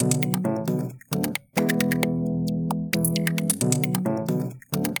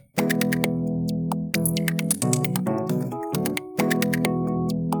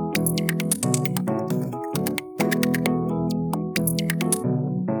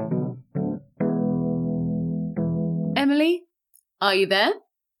Are you there?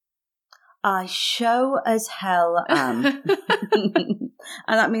 I show as hell am. And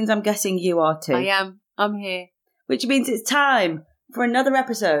that means I'm guessing you are too. I am. I'm here. Which means it's time for another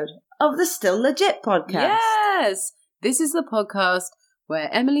episode of the Still Legit podcast. Yes! This is the podcast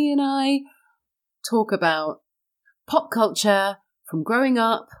where Emily and I talk about pop culture from growing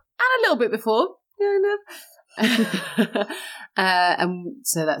up and a little bit before. And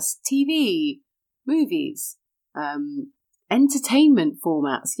so that's TV, movies, entertainment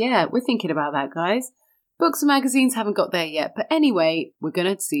formats. Yeah, we're thinking about that, guys. Books and magazines haven't got there yet, but anyway, we're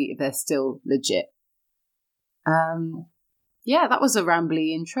going to see if they're still legit. Yeah, that was a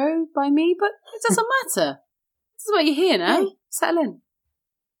rambly intro by me, but it doesn't matter. This is what you're here now. Hey. Settle in.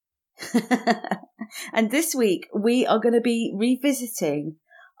 And this week we are going to be revisiting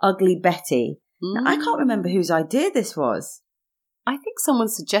Ugly Betty. Now, I can't remember whose idea this was. I think someone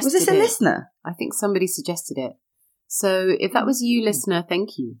suggested it. Was this a listener? I think somebody suggested it. So if that was you, listener,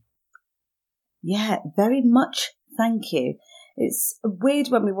 thank you. Yeah, very much thank you. It's weird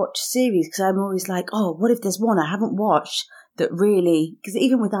when we watch series because I'm always like, oh, what if there's one I haven't watched that really... Because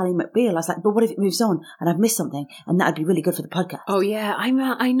even with Ally McBeal, I was like, but what if it moves on and I've missed something and that'd be really good for the podcast? Oh, yeah, I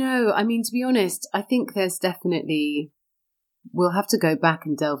know. I mean, to be honest, I think there's definitely... We'll have to go back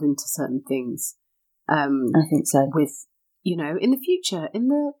and delve into certain things. I think so. With, you know, in the future, in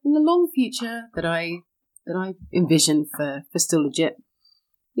the long future that I envision for Still Legit.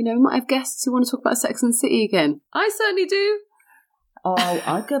 You know, we might have guests who want to talk about Sex and the City again. I certainly do. Oh,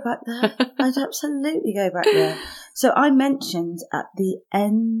 I'd go back there. I'd absolutely go back there. So I mentioned at the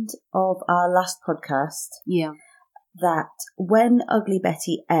end of our last podcast that when Ugly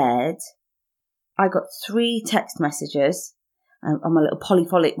Betty aired, I got 3 text messages on my little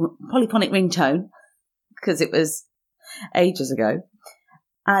polyphonic ringtone because it was ages ago.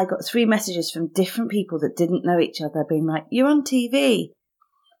 I got 3 messages from different people that didn't know each other being like, you're on TV.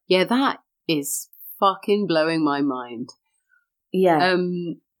 Yeah, that is fucking blowing my mind. Yeah.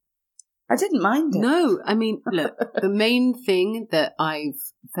 I didn't mind it. No, I mean, look, the main thing that I've,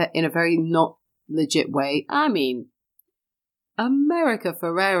 in a very not legit way, I mean, America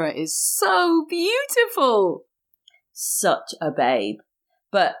Ferrera is so beautiful. Such a babe.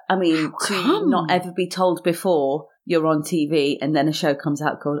 But, I mean, to not ever be told before you're on TV and then a show comes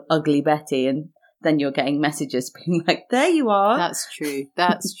out called Ugly Betty and then you're getting messages being like, there you are. That's true.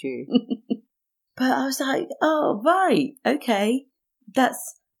 That's true. But I was like, oh, right, okay. That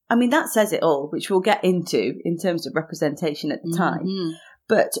says it all, which we'll get into in terms of representation at the time. Mm-hmm.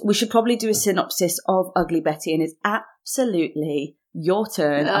 But we should probably do a synopsis of Ugly Betty, and it's absolutely your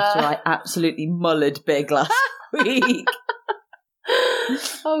turn after I absolutely mullered big last week.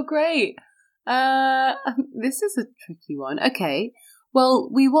 Oh, great. This is a tricky one. Okay. Well,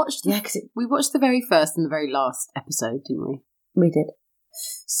 we watched the very first and the very last episode, didn't we? We did.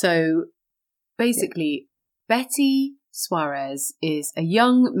 So basically, Betty Suarez is a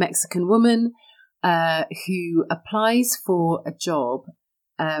young Mexican woman who applies for a job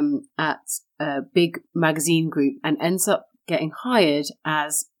at a big magazine group and ends up getting hired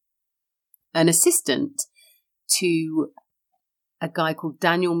as an assistant to a guy called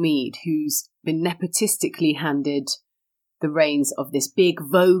Daniel Meade, who's been nepotistically handed the reins of this big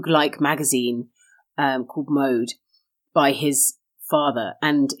Vogue-like magazine called Mode by his father.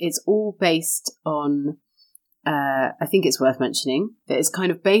 And it's all based on, I think it's worth mentioning, that it's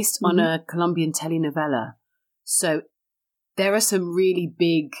kind of based on a Colombian telenovela. So there are some really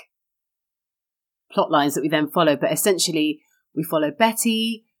big plot lines that we then follow, but essentially we follow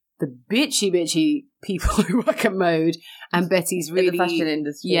Betty, the bitchy people who work at Mode, and Betty's really... in the fashion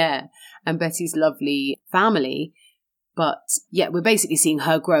industry. Yeah, and Betty's lovely family. But yeah, we're basically seeing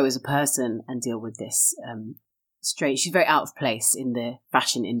her grow as a person and deal with this she's very out of place in the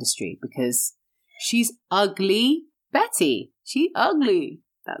fashion industry because she's ugly Betty. She's ugly.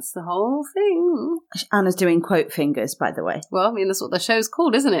 That's the whole thing. Anna's doing quote fingers, by the way. Well, I mean, that's what the show's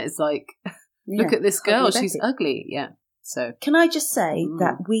called, isn't it? It's like, look at this girl. Ugly she's Betty. Ugly. Yeah. So can I just say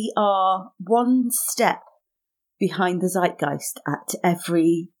that we are one step behind the zeitgeist at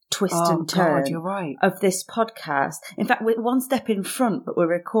every twist and turn you're right. of this podcast. In fact, we're one step in front, but we're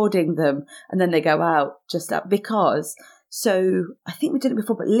recording them and then they go out just up because. So I think we did it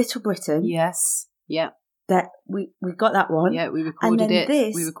before, but Little Britain. Yes. Yeah. That we got that one. Yeah, we recorded and then it.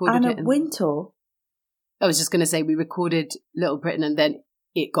 This, we recorded Anna it. Wintour. I was just going to say we recorded Little Britain and then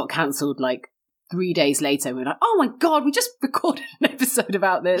it got cancelled like 3 days later. We were like, oh my God, we just recorded an episode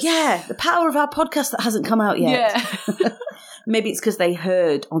about this. Yeah, the power of our podcast that hasn't come out yet. Yeah. Maybe it's because they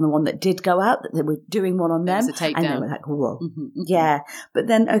heard on the one that did go out that they were doing one on them. It was a takedown. And they were like, whoa. Mm-hmm. Yeah. But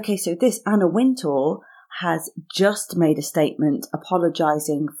then, okay, so this Anna Wintour has just made a statement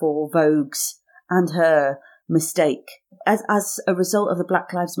apologising for Vogue's and her mistake. As a result of the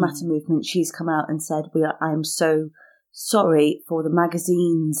Black Lives Matter movement, she's come out and said, I'm so sorry for the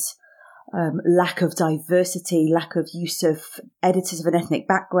magazine's lack of diversity, lack of use of editors of an ethnic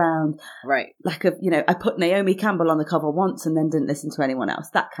background. Right. Lack of, I put Naomi Campbell on the cover once and then didn't listen to anyone else.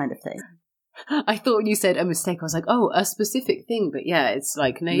 That kind of thing. I thought when you said a mistake, I was like, oh, a specific thing. But yeah, it's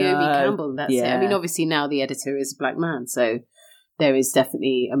like Naomi Campbell, that's it. I mean, obviously now the editor is a black man, so there is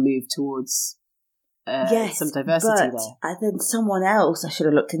definitely a move towards some diversity there. And then someone else, I should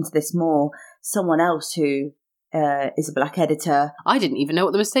have looked into this more, someone else who is a black editor. I didn't even know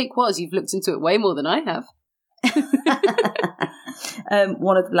what the mistake was. You've looked into it way more than I have.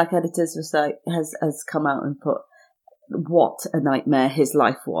 One of the black editors was like, has come out and put what a nightmare his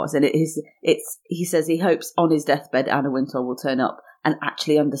life was, and he says he hopes on his deathbed Anna Wintour will turn up and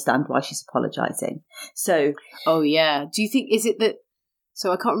actually understand why she's apologising. So, oh yeah, do you think is it that?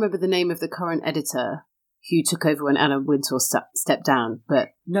 So I can't remember the name of the current editor who took over when Anna Wintour stepped down, but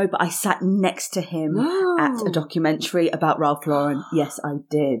no, but I sat next to him at a documentary about Ralph Lauren. Yes, I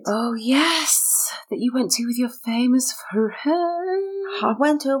did. Oh yes, that you went to with your famous friend. I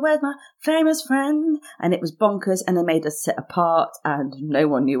went to with my famous friend, and it was bonkers, and they made us sit apart, and no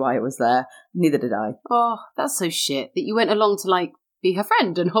one knew why I was there. Neither did I. Oh, that's so shit that you went along to like be her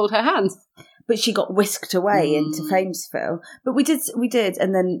friend and hold her hand. But she got whisked away into Famesville. But we did,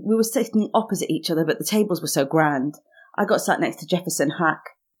 and then we were sitting opposite each other, but the tables were so grand. I got sat next to Jefferson Hack,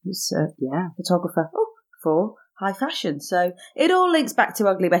 who's a photographer for high fashion. So it all links back to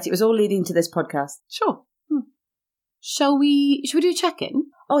Ugly Betty. It was all leading to this podcast. Sure. Should we do a check-in?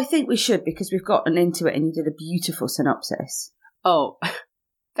 Oh, I think we should, because we've gotten into it and you did a beautiful synopsis. Oh,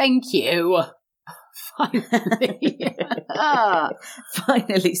 thank you. Finally.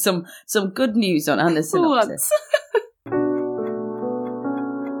 Finally, some good news on Anna's synopsis.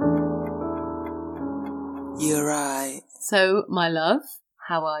 You're right. So, my love,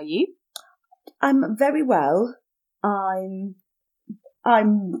 how are you? I'm very well. I'm.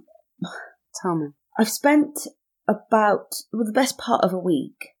 Tell me. I've spent the best part of a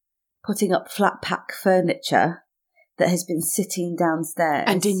week putting up flat pack furniture that has been sitting downstairs.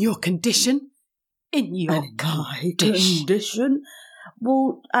 And in your condition? In your condition?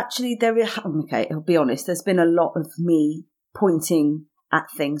 Well, actually, I'll be honest, there's been a lot of me pointing at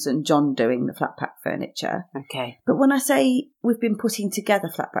things and John doing the flat pack furniture. Okay. But when I say we've been putting together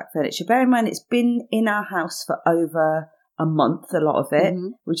flat pack furniture, bear in mind it's been in our house for over a month, a lot of it.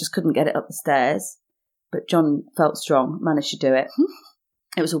 Mm-hmm. We just couldn't get it up the stairs. But John felt strong, managed to do it.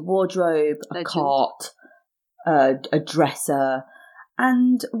 It was a wardrobe, a cot, a dresser,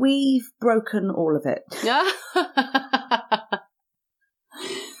 and we've broken all of it.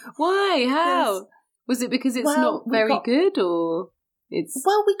 Why? How? Was it because it's not very good, or it's?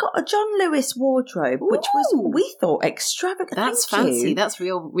 Well, we got a John Lewis wardrobe, which was, we thought, extravagant. That's fancy. That's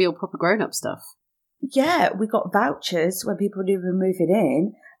real proper grown-up stuff. Yeah, we got vouchers when people knew we were moving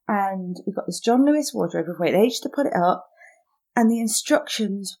in. And we got this John Lewis wardrobe. We've waited ages to put it up. And the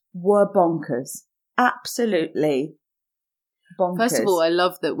instructions were bonkers. Absolutely bonkers. First of all, I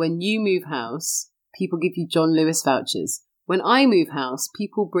love that when you move house, people give you John Lewis vouchers. When I move house,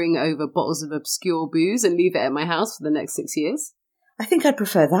 people bring over bottles of obscure booze and leave it at my house for the next 6 years. I think I'd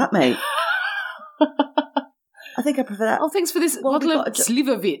prefer that, mate. I think I prefer that. Oh, thanks for this bottle of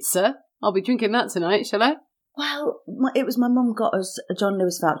Slivovitzer. I'll be drinking that tonight, shall I? Well, it was my mum got us a John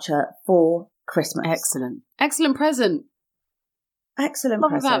Lewis voucher for Christmas. Excellent. Excellent present. Excellent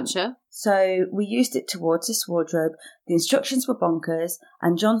Love present. A voucher. So we used it towards this wardrobe. The instructions were bonkers.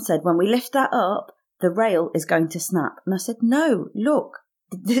 And John said, when we lift that up, the rail is going to snap. And I said, no, look,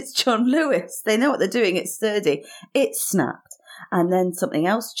 it's John Lewis. They know what they're doing. It's sturdy. It snapped. And then something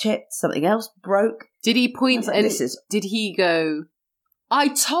else chipped, something else broke. Did he point and did he go, I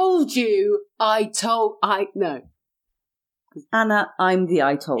told you, no. Anna, I'm the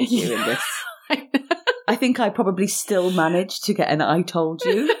I told you in this. I think I probably still managed to get an I told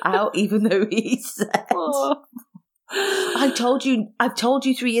you out, even though he said, I've told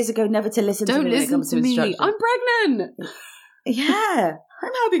you 3 years ago never to listen to me when it comes to instructions. I'm pregnant. Yeah,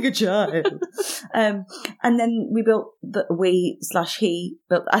 I'm having a child. And then we built he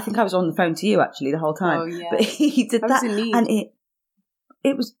built, I think I was on the phone to you actually the whole time. Oh, yeah. But he did that and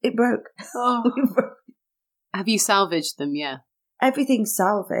it broke. Oh. Have you salvaged them? Yeah. Everything's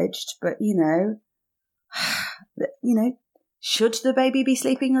salvaged, but should the baby be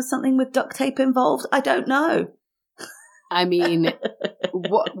sleeping on something with duct tape involved? I don't know. I mean,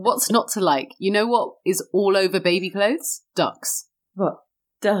 what's not to like? You know what is all over baby clothes? Ducks. What?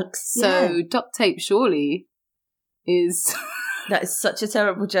 Ducks. So duct tape surely is... That is such a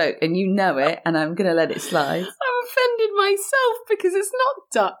terrible joke, and you know it, and I'm going to let it slide. I'm offended myself because it's not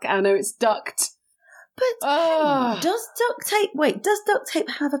duck, Anna, it's duct. But does duct tape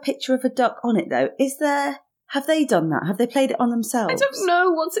have a picture of a duck on it, though? Have they done that? Have they played it on themselves? I don't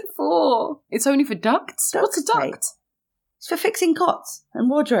know. What's it for? It's only for ducts? What's a duct? Tape. It's for fixing cots and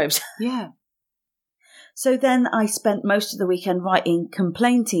wardrobes. Yeah. So then I spent most of the weekend writing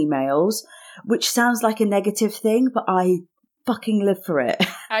complaint emails, which sounds like a negative thing, but I fucking live for it.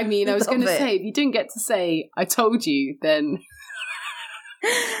 I mean, I was going to say, if you didn't get to say, I told you, then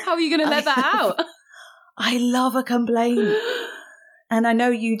how are you going to let that out? I love a complaint. And I know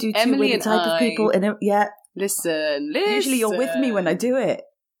you do too. Emily with the type of people in it. Yeah. Listen. Usually you're with me when I do it.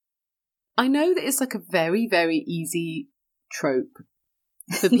 I know that it's like a very, very easy trope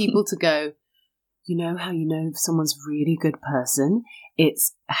for people to go, you know how you know if someone's a really good person?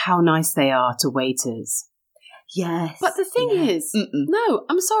 It's how nice they are to waiters. Yes. But the thing is, no,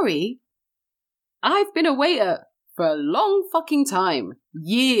 I'm sorry. I've been a waiter for a long fucking time.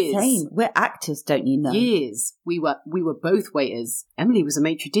 Years. Same. We're actors, don't you know? Years. We were both waiters. Emily was a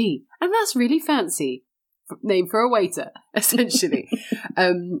maitre d', and that's really fancy. Name for a waiter, essentially.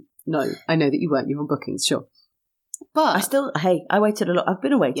 No, I know that you weren't. You were on bookings, sure. But I waited a lot. I've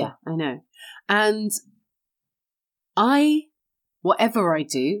been a waiter. Yeah, I know. And whatever I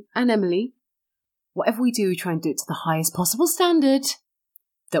do, and Emily, whatever we do, we try and do it to the highest possible standard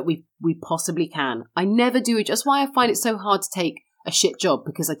that we possibly can. I never do it. Just why I find it so hard to take a shit job,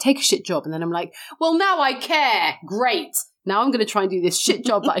 because I take a shit job and then I'm like, well, now I care. Great. Now I'm going to try and do this shit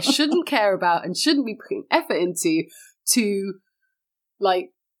job that I shouldn't care about and shouldn't be putting effort into to,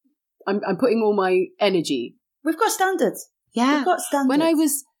 like, I'm putting all my energy. We've got standards. Yeah. We've got standards. When I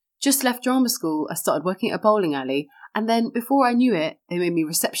was just left drama school, I started working at a bowling alley. And then before I knew it, they made me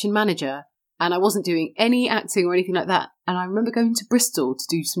reception manager. And I wasn't doing any acting or anything like that. And I remember going to Bristol to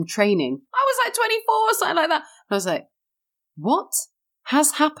do some training. I was like 24 or something like that. And I was like, what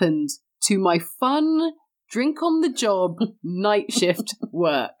has happened to my fun, drink on the job, night shift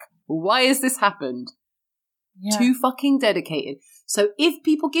work? Why has this happened? Yeah. Too fucking dedicated. So if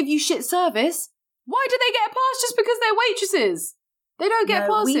people give you shit service, why do they get a pass just because they're waitresses? They don't get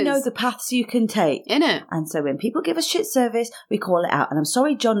passes. We know the paths you can take. Innit? And so when people give us shit service, we call it out. And I'm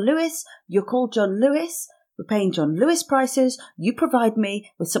sorry, John Lewis, you're called John Lewis. We're paying John Lewis prices. You provide me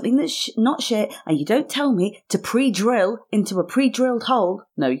with something that's not shit, and you don't tell me to pre-drill into a pre-drilled hole.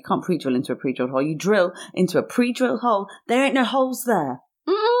 No, you can't pre-drill into a pre-drilled hole. You drill into a pre-drilled hole. There ain't no holes there.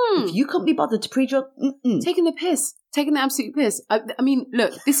 If you couldn't be bothered to pre-drill... Taking the piss. Taking the absolute piss. I mean,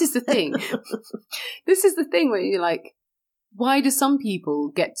 look, this is the thing. This is the thing where you're like, why do some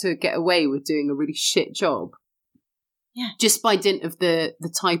people get away with doing a really shit job? Yeah. Just by dint of the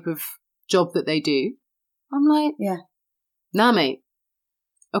type of job that they do? I'm like, yeah. Nah, mate.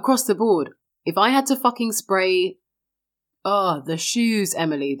 Across the board. If I had to fucking spray... Oh, the shoes,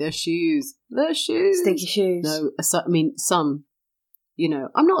 Emily. The shoes. Stinky shoes. No, I mean, some. You know,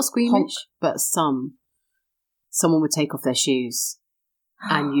 I'm not squeamish, but someone would take off their shoes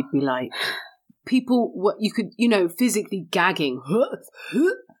and you'd be like, physically gagging.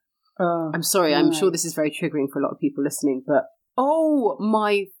 I'm sorry, I'm sure this is very triggering for a lot of people listening, but oh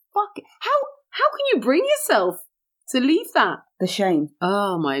my fuck, how can you bring yourself to leave that? The shame.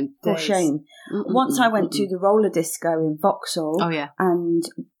 Oh my The shame. Once I went to the roller disco in Vauxhall. Oh yeah. And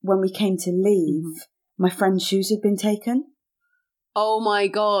when we came to leave, my friend's shoes had been taken. Oh my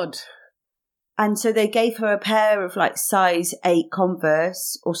God. And so they gave her a pair of like size 8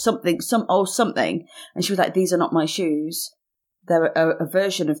 Converse or something. And she was like, these are not my shoes. They're a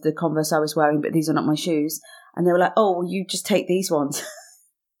version of the Converse I was wearing, but these are not my shoes. And they were like, oh, well, you just take these ones.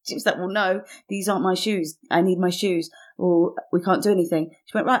 She was like, well, no, these aren't my shoes. I need my shoes. Well, we can't do anything.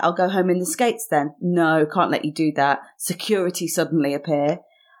 She went, right, I'll go home in the skates then. No, can't let you do that. Security suddenly appear.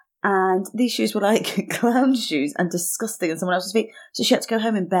 And these shoes were like clown shoes and disgusting on someone else's feet. So she had to go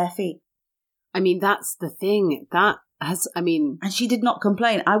home in bare feet. I mean, that's the thing. And she did not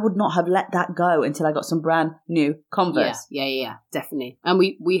complain. I would not have let that go until I got some brand new Converse. Yeah, definitely. And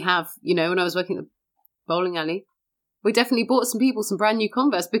we have, when I was working at the bowling alley, we definitely bought some people some brand new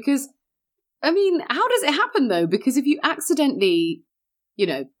Converse because, how does it happen though? Because if you accidentally,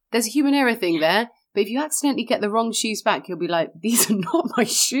 there's a human error thing there. But if you accidentally get the wrong shoes back, you'll be like, these are not my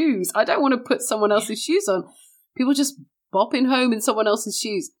shoes. I don't want to put someone else's shoes on. People just bopping home in someone else's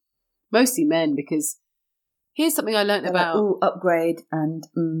shoes. Mostly men, because here's something I learned about... upgrade and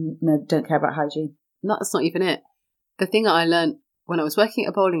no, don't care about hygiene. No, that's not even it. The thing that I learned when I was working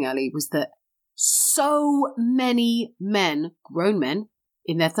at a bowling alley was that so many men, grown men,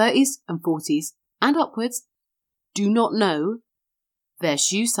 in their 30s and 40s and upwards do not know their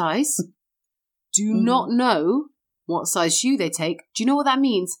shoe size, do not know what size shoe they take. Do you know what that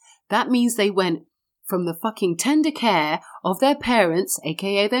means? That means they went from the fucking tender care of their parents,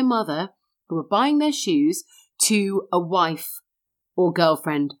 aka their mother, who were buying their shoes, to a wife or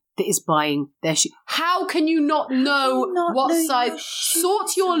girlfriend that is buying their shoe. How can you not know what size?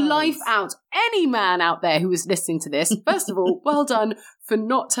 Sort your life out. Any man out there who is listening to this, first of all, well done for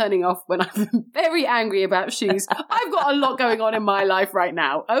not turning off when I'm very angry about shoes. I've got a lot going on in my life right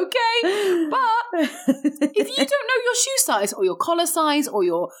now, okay? But if you don't know your shoe size or your collar size or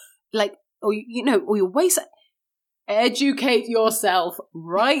your, or your waist size, educate yourself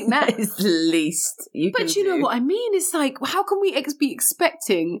right now. That is the least you can do. But you know what I mean? It's like, how can we be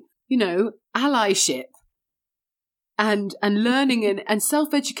expecting, allyship and learning and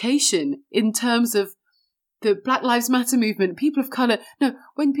self-education in terms of the Black Lives Matter movement, people of colour? No,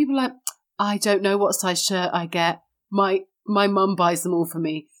 when people are like, I don't know what size shirt I get, my mum buys them all for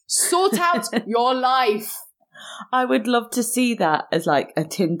me. Sort out your life. I would love to see that as like a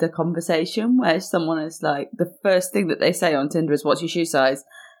Tinder conversation where someone is like, the first thing that they say on Tinder is, what's your shoe size?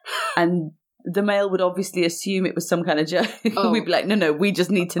 And the male would obviously assume it was some kind of joke. Oh. We'd be like, no, we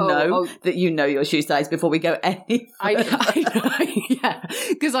just need to know that you know your shoe size before we go any further. I know, yeah.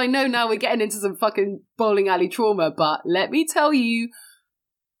 Because I know now we're getting into some fucking bowling alley trauma, but let me tell you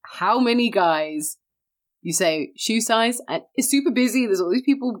how many guys you say shoe size, and it's super busy, there's all these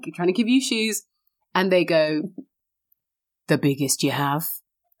people trying to give you shoes, and they go, the biggest you have.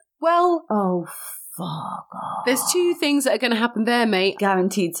 Well, oh, fuck off. There's two things that are going to happen there, mate.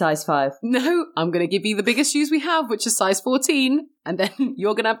 Guaranteed size 5. No, I'm going to give you the biggest shoes we have, which is size 14, and then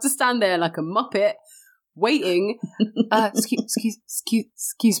you're going to have to stand there like a muppet, waiting.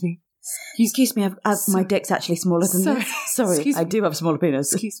 Excuse me. Excuse me, my dick's actually smaller than this. Sorry, I do have a smaller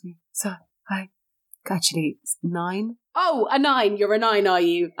penis. Excuse me. So, actually, it's 9. Oh, a 9. You're a 9, are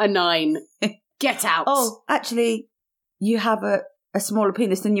you? A 9. Get out. Oh, actually, you have a smaller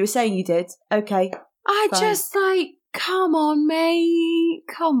penis than you were saying you did. Okay. Just come on, mate.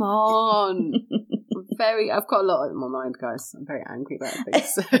 Come on. I've got a lot on my mind, guys. I'm very angry about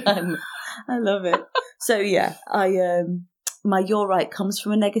things. I love it. So yeah, my you're right comes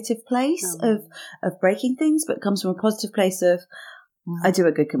from a negative place of breaking things, but comes from a positive place of I do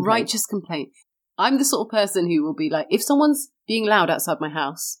a good complaint. Righteous complaint. I'm the sort of person who will be like, if someone's being loud outside my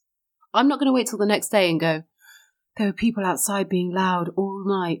house, I'm not going to wait till the next day and go, there were people outside being loud all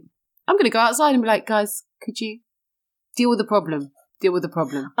night. I'm going to go outside and be like, guys, could you deal with the problem? Deal with the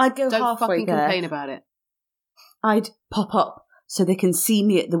problem. I'd go Don't halfway fucking there. complain about it. I'd pop up so they can see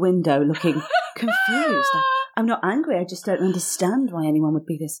me at the window looking confused. I'm not angry. I just don't understand why anyone would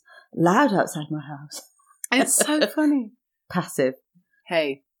be this loud outside my house. It's so funny. Passive.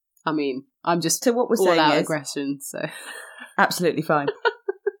 Hey, I mean, I'm just so what we're all saying out is, aggression. So absolutely fine.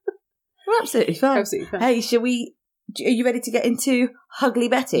 We're absolutely fine. Absolutely fine. Hey, are you ready to get into Ugly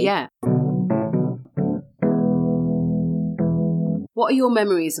Betty? Yeah. What are your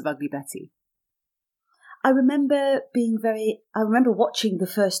memories of Ugly Betty? I remember watching the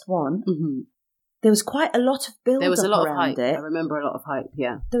first one. Mm-hmm. There was quite a lot of build-up. There was a lot around of hype. it. I remember a lot of hype,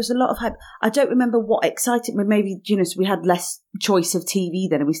 yeah. There was a lot of hype. I don't remember what excited me. Maybe, so we had less choice of TV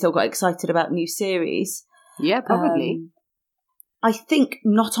then and we still got excited about new series. Yeah, probably. I think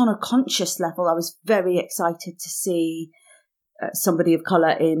not on a conscious level. I was very excited to see somebody of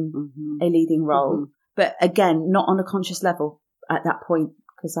colour in a leading role. Mm-hmm. But again, not on a conscious level at that point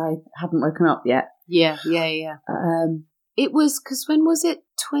because I hadn't woken up yet. Yeah. It was, because when was it?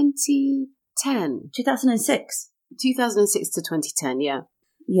 2010? 2006. 2006 to 2010, yeah.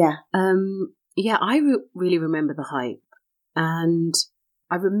 Yeah. I really remember the hype. And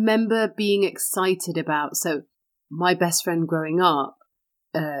I remember being excited about, so my best friend growing up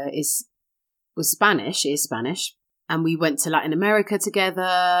is Spanish, and we went to Latin America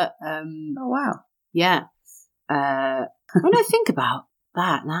together. Oh, wow. Yeah. When I think about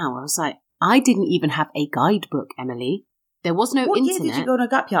that now, I was like, I didn't even have a guidebook, Emily. There was no internet. What year did you go on a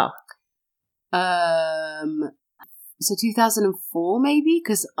gap year? So 2004 maybe,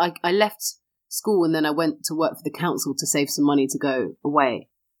 because I left school and then I went to work for the council to save some money to go away.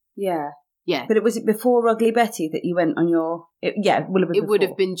 Yeah. Yeah. But was it before Ugly Betty that you went on your... it would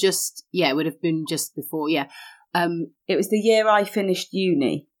have been just before, yeah. It was the year I finished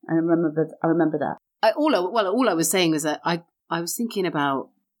uni. I remember that. All I was saying was that I was thinking about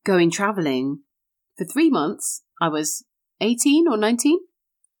going travelling for 3 months. I was 18 or 19.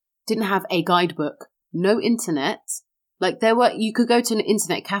 Didn't have a guidebook. No internet. Like you could go to an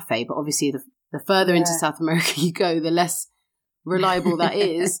internet cafe, but obviously the further into South America you go, the less reliable that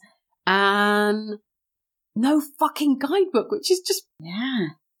is. And no fucking guidebook, which is just... Yeah.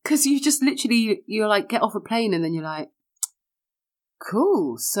 Because you just literally, you're like, get off a plane and then you're like,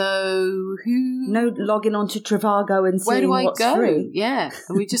 cool, so who... No logging on to Trivago and where seeing do I what's go? free. Yeah.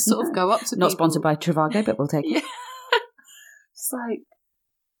 And we just sort of go up to Not people. sponsored by Trivago, but we'll take it. It's like,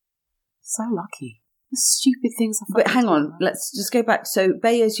 so lucky. The stupid things I But hang on, let's just go back. So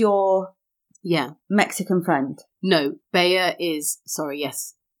Bea's your Mexican friend? No, Bea is, sorry,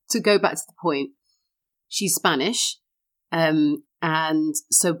 yes. To go back to the point, she's Spanish. And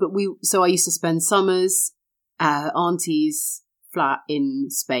so I used to spend summers at Auntie's flat in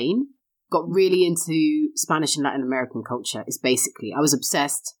Spain. Got really into Spanish and Latin American culture. It's basically, I was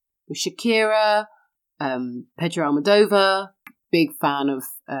obsessed with Shakira, Pedro Almodovar, big fan of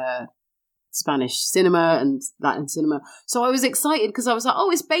Spanish cinema and Latin cinema. So I was excited because I was like,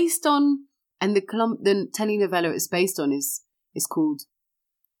 oh, it's based on, and the telenovela it's based on is called,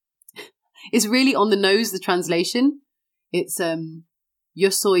 it's really on the nose, the translation. It's Yo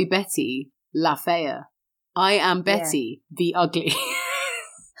soy Betty, la fea. I am Betty, the ugly.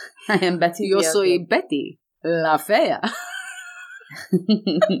 I am Betty, Yo the soy ugly. Betty, la fea.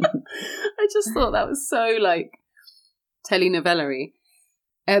 I just thought that was so like telenovela-y.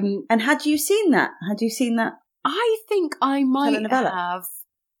 And had you seen that? I think I might have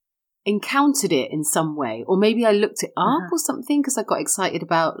encountered it in some way, or maybe I looked it up or something because I got excited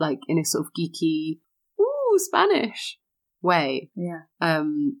about like in a sort of geeky, Spanish way. Yeah.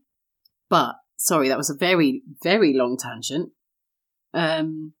 But sorry, that was a very, very long tangent.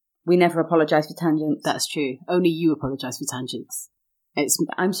 We never apologise for tangents. That's true. Only you apologise for tangents.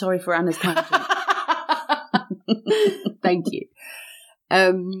 I'm sorry for Anna's tangent. Thank you.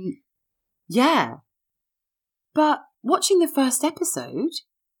 Yeah. But watching the first episode,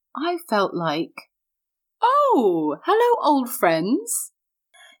 I felt like, oh, hello, old friends.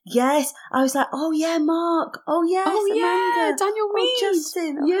 Yes, I was like, oh yeah, Mark. Oh yes, Amanda. Daniel Mead.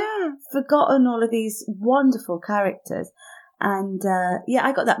 Justin. Yeah. Forgotten all of these wonderful characters. And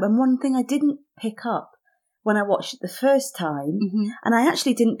I got that. But one thing I didn't pick up when I watched it the first time, and I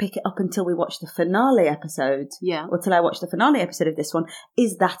actually didn't pick it up until we watched the finale episode, or till I watched the finale episode of this one,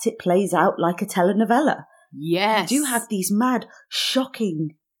 is that it plays out like a telenovela. Yes. You do have these mad,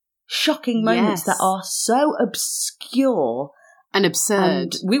 shocking moments that are so obscure and absurd.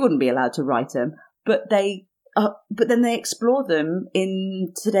 And we wouldn't be allowed to write them, but then they explore them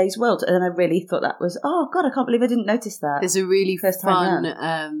in today's world. And I really thought that was, oh God, I can't believe I didn't notice that. There's a really fun,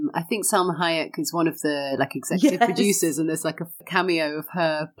 I think Salma Hayek is one of the like executive producers, and there's like a cameo of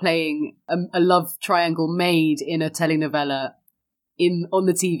her playing a love triangle maid in a telenovela on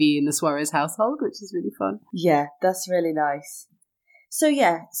the TV in the Suarez household, which is really fun. Yeah, that's really nice. So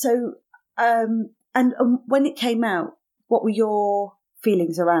when it came out, what were your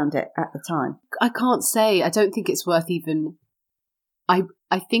feelings around it at the time? I can't say. I don't think it's worth even... I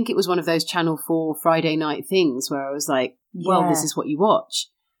think it was one of those Channel 4 Friday night things where I was like, well, this is what you watch.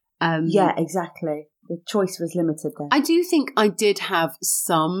 Yeah, exactly. The choice was limited then. I do think I did have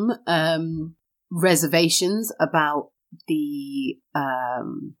some reservations about the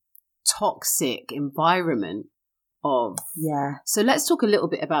toxic environment of... Yeah. So let's talk a little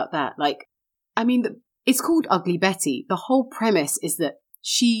bit about that. Like, I mean... It's called Ugly Betty. The whole premise is that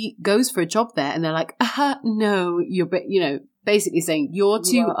she goes for a job there and they're like, no, you're, basically saying you're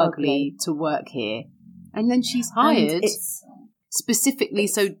too ugly to work here. And then she's hired specifically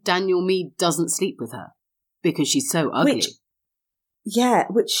so Daniel Mead doesn't sleep with her because she's so ugly.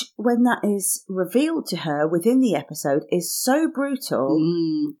 Which when that is revealed to her within the episode is so brutal.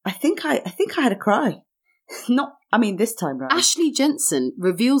 I think I had a cry. This time round. Ashley Jensen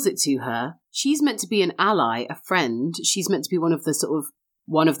reveals it to her. She's meant to be an ally, a friend. She's meant to be one of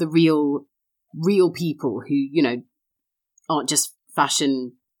the real people who, aren't just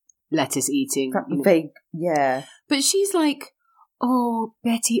fashion lettuce eating. Yeah. But she's like, oh,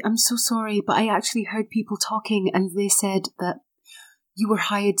 Betty, I'm so sorry, but I actually heard people talking and they said that you were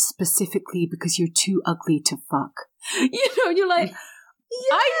hired specifically because you're too ugly to fuck. You're like,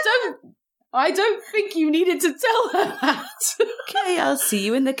 I don't think you needed to tell her that. Okay, I'll see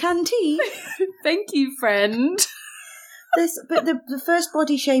you in the canteen. Thank you, friend. But the first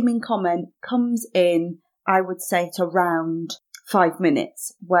body shaming comment comes in, I would say, at around 5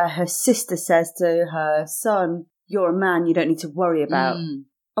 minutes, where her sister says to her son, "You're a man, you don't need to worry about."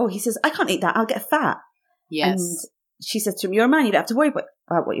 Oh, he says, "I can't eat that, I'll get fat." Yes. And she says to him, "You're a man, you don't have to worry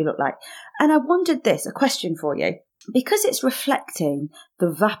about what you look like." And I wondered a question for you. Because it's reflecting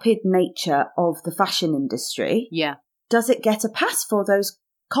the vapid nature of the fashion industry, does it get a pass for those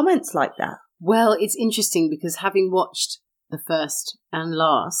comments like that? Well, it's interesting because having watched the first and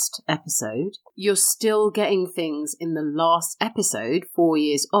last episode, you're still getting things in the last episode, 4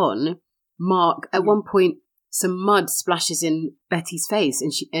 years on. Mark, at one point, some mud splashes in Betty's face,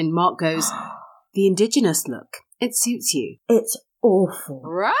 and Mark goes, "The indigenous look, it suits you." It's awful.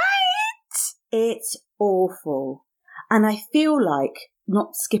 Right? It's awful. And I feel like,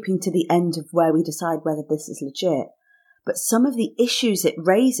 not skipping to the end of where we decide whether this is legit, but some of the issues it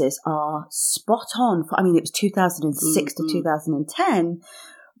raises are spot on. It was 2006 to 2010,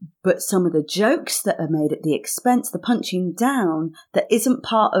 but some of the jokes that are made at the expense, the punching down, that isn't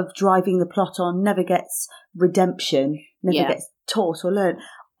part of driving the plot on, never gets redemption, never gets taught or learned,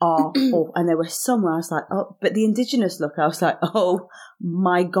 are awful. And there were some where I was like, oh, but the indigenous look, I was like, oh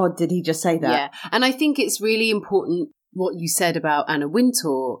my God, did he just say that? Yeah. And I think it's really important what you said about Anna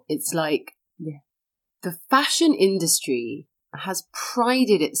Wintour. It's like, the fashion industry has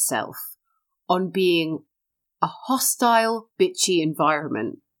prided itself on being a hostile, bitchy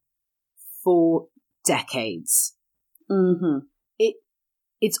environment for decades. Mm-hmm.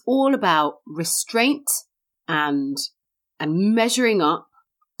 It's all about restraint and measuring up,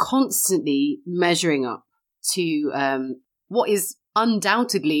 constantly measuring up to what is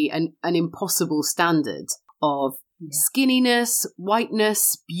undoubtedly an impossible standard of skinniness,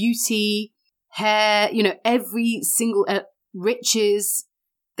 whiteness, beauty, hair, every single riches.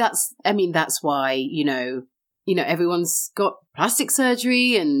 That's why, everyone's got plastic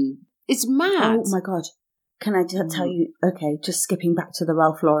surgery and it's mad. Oh my God. Can I just tell you, just skipping back to the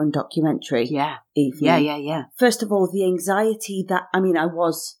Ralph Lauren documentary. Yeah. Evening. Yeah. First of all, the anxiety that, I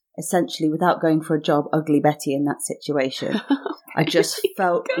was essentially, without going for a job, ugly Betty in that situation. I just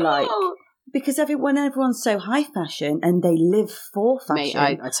felt like, because everyone's so high fashion and they live for fashion.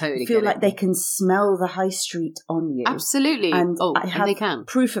 Mate, I totally feel like they can smell the high street on you. Absolutely. And I have they can.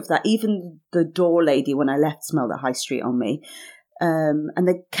 Proof of that. Even the door lady, when I left, smelled the high street on me. And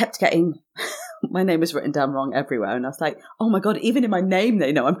they kept getting, my name is written down wrong everywhere. And I was like, oh my God, even in my name,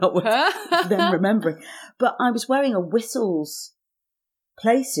 they know I'm not worth them remembering. But I was wearing a Whistles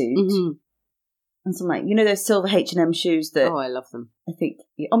play suit. Mm-hmm. And some those silver H&M shoes that... Oh, I love them. I think...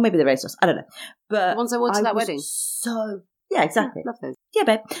 Or maybe they're ASOS. I don't know. But the ones I wore to that wedding. So... Yeah, exactly. Love those. Yeah,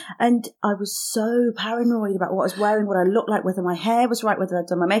 babe. And I was so paranoid about what I was wearing, what I looked like, whether my hair was right, whether I'd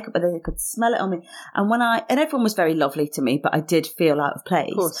done my makeup, whether they could smell it on me. And and everyone was very lovely to me, but I did feel out of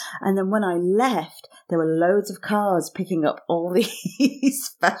place. Of course. And then when I left, there were loads of cars picking up all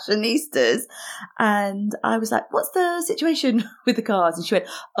these fashionistas. And I was like, what's the situation with the cars? And she went,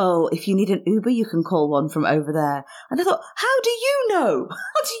 oh, if you need an Uber, you can call one from over there. And I thought, how do you know?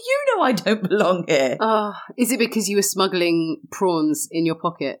 How do you know I don't belong here? Oh, is it because you were smuggling prawns in your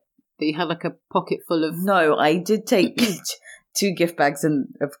pocket? That you had like a pocket full of... No, I did take 2 gift bags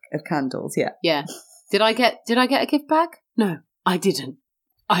of candles, Yeah. Did I get a gift bag? No, I didn't.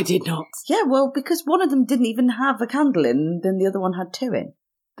 I did not. Yeah, well, because one of them didn't even have a candle in, then the other one had 2 in.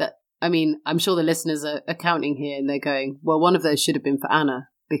 I'm sure the listeners are counting here and they're going, well, one of those should have been for Anna,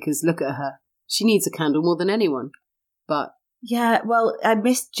 because look at her. She needs a candle more than anyone. But... Yeah, well, I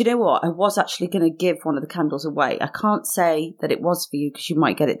missed... Do you know what? I was actually going to give one of the candles away. I can't say that it was for you because you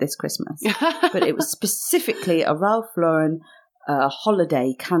might get it this Christmas. But it was specifically a Ralph Lauren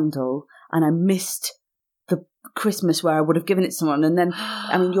holiday candle, and I missed the Christmas where I would have given it to someone. And then,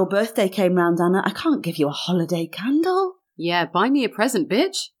 your birthday came round, Anna. I can't give you a holiday candle. Yeah, buy me a present,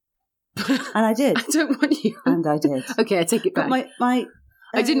 bitch. And I did. I don't want you. And I did. Okay, I take it back. But my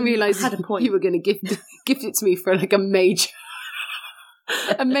I didn't realise you were going to gift it to me for like a major...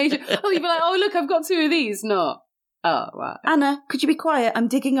 Oh, you'd be like, oh, look, I've got 2 of these. No. Oh, wow. Anna, could you be quiet? I'm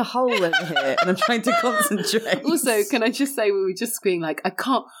digging a hole over here and I'm trying to concentrate. Also, can I just say, we were just screaming like, I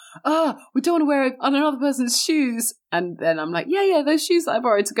can't, we don't want to wear it on another person's shoes. And then I'm like, yeah, those shoes that I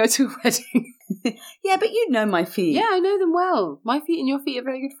borrowed to go to a wedding. Yeah, but you know my feet. Yeah, I know them well. My feet and your feet are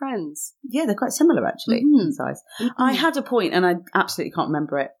very good friends. Yeah, they're quite similar, actually, in size. Mm-hmm. I had a point and I absolutely can't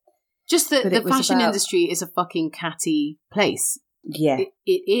remember it. Just that the fashion industry is a fucking catty place. Yeah.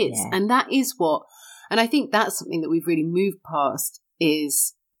 It is. Yeah. And that is what... And I think that's something that we've really moved past,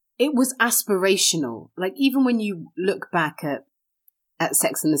 is it was aspirational. Like, even when you look back at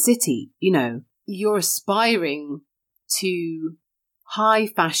Sex and the City, you're aspiring to high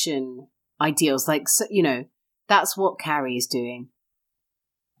fashion ideals. Like, that's what Carrie is doing.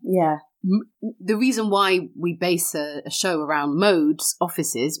 Yeah. The reason why we base a show around Mode's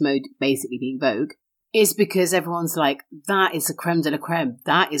offices, Mode basically being Vogue, is because everyone's like, that is a creme de la creme.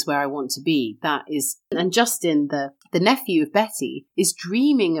 That is where I want to be. That is... And Justin, the nephew of Betty, is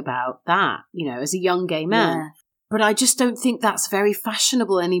dreaming about that, as a young gay man. Yeah. But I just don't think that's very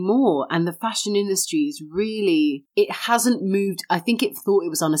fashionable anymore. And the fashion industry is really, it hasn't moved. I think it thought it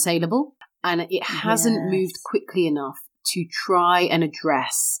was unassailable, and it hasn't moved quickly enough to try and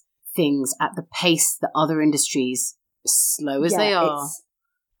address things at the pace that other industries, slow as they are.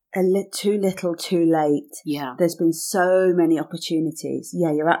 It's too little, too late. Yeah. There's been so many opportunities.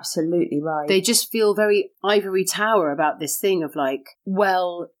 Yeah, you're absolutely right. They just feel very ivory tower about this thing of like,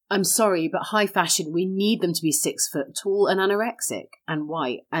 well, I'm sorry, but high fashion, we need them to be 6 foot tall and anorexic and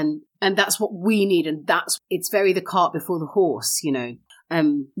white. And that's what we need. And it's very the cart before the horse, you know.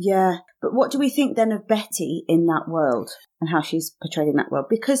 Yeah. But what do we think then of Betty in that world and how she's portrayed in that world?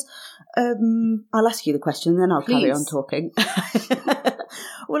 Because I'll ask you the question and then I'll carry on talking.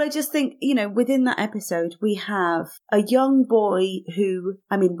 Well, I just think, you know, within that episode, we have a young boy who,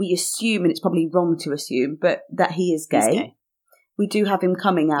 I mean, we assume, and it's probably wrong to assume, but that he is gay. He's gay. We do have him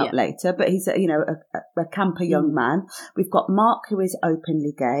coming out later, but he's, a camper young man. We've got Mark, who is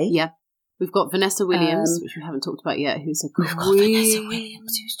openly gay. Yeah. We've got Vanessa Williams, which we haven't talked about yet, who's a We've got Vanessa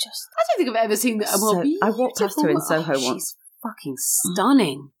Williams, who's just... I don't think I've ever seen that. I walked past her in Soho once. She's fucking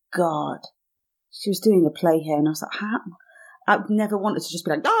stunning. God. She was doing a play here, and I was like, how... I've never wanted to just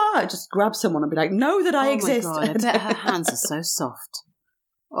be like, just grab someone and be like, know that I exist. Oh my God, I bet her hands are so soft.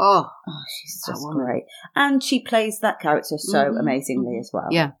 Oh, she's just great. And she plays that character so amazingly as well.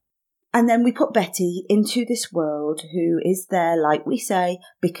 Yeah. And then we put Betty into this world who is there, like we say,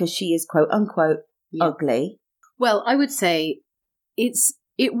 because she is quote unquote ugly. Well, I would say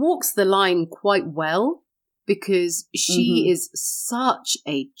it walks the line quite well because she is such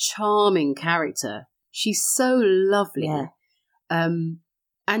a charming character. She's so lovely. Yeah.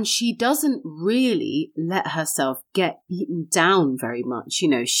 And she doesn't really let herself get beaten down very much. You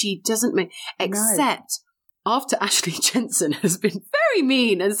know, she doesn't except after Ashley Jensen has been very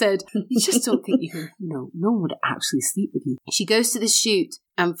mean and said, you just don't think you can, no one would actually sleep with you. She goes to the shoot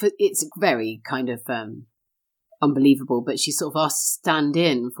and it's very kind of unbelievable, but she's sort of asked to stand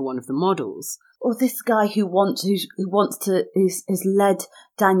in for one of the models. Or this guy who has led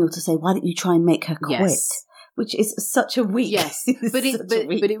Daniel to say, why don't you try and make her quit? Yes. Which is such a weak. Yes, but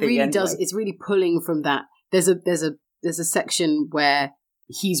it really does. It's really pulling from that. There's a section where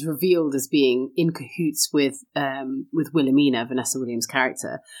he's revealed as being in cahoots with Wilhelmina, Vanessa Williams'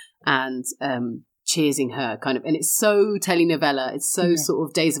 character, and cheersing her kind of. And it's so telenovela. It's so sort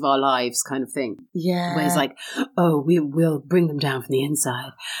of Days of Our Lives kind of thing. Yeah, where it's like, oh, we'll bring them down from the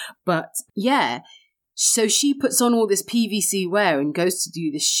inside. But yeah, so she puts on all this PVC wear and goes to do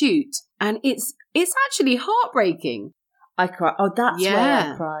the shoot, and it's actually heartbreaking. I cried. Oh, that's where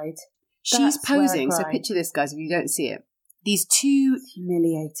I cried. She's posing. So picture this, guys, if you don't see it. These two,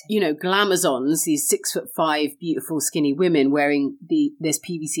 humiliating, glamazons, these 6'5" beautiful skinny women wearing this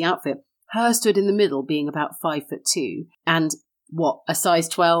PVC outfit. Her stood in the middle, being about 5'2", and a size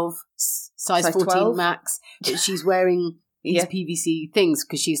 12, size 14 12? Max. But she's wearing these PVC things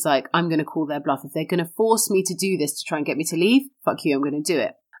because she's like, I'm going to call their bluff. If they're going to force me to do this to try and get me to leave, fuck you, I'm going to do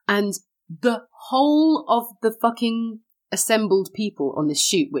it. And the whole of the fucking assembled people on this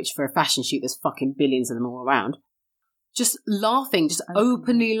shoot, which for a fashion shoot, there's fucking billions of them all around, just laughing, just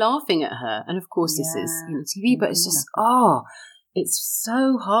openly laughing at her. And of course this is TV, but it's just, it's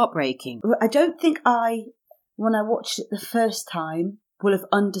so heartbreaking. I don't think when I watched it the first time, will have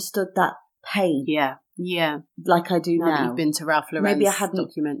understood that pain. Yeah. Like I do now. That you've been to Ralph Lauren's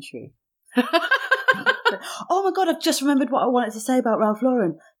documentary. Oh my God, I've just remembered what I wanted to say about Ralph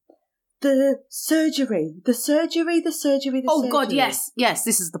Lauren. The surgery. Oh God, yes,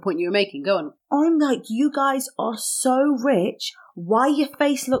 this is the point you were making. Go on. I'm like, you guys are so rich. Why your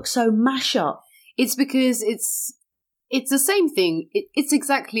face looks so mash up? It's because it's the same thing. It's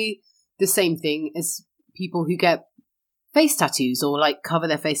exactly the same thing as people who get face tattoos or like cover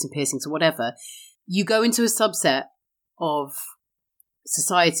their face in piercings or whatever. You go into a subset of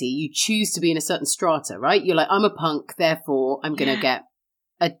society. You choose to be in a certain strata, right? You're like, I'm a punk, therefore I'm going to get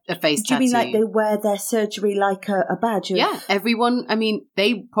a face tattoo. Do you mean like they wear their surgery like a badge? Yeah, everyone. I mean,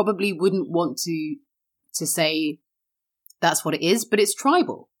 they probably wouldn't want to say that's what it is, but it's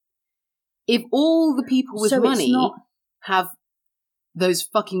tribal. If all the people with money have those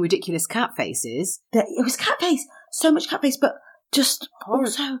fucking ridiculous cat faces. It was cat face. So much cat face, but just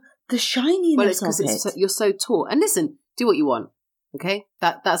also the shininess well, it's because you're so tall. And listen, do what you want, okay?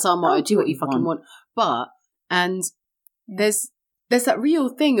 That's our motto. Do what you fucking want. But, and there's that real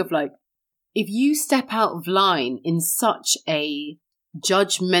thing of like, if you step out of line in such a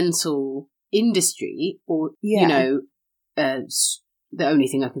judgmental industry or, the only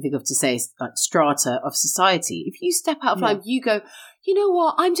thing I can think of to say is like strata of society. If you step out of line, you go, you know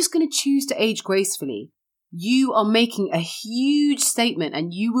what? I'm just going to choose to age gracefully. you are making a huge statement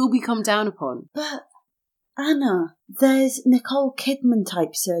and you will be come down upon. But, Anna, there's Nicole Kidman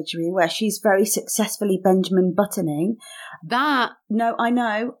type surgery where she's very successfully Benjamin Buttoning. That... No, I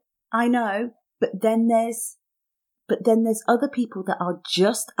know. But then there's other people that are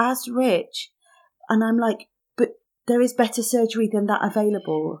just as rich. And I'm like, but there is better surgery than that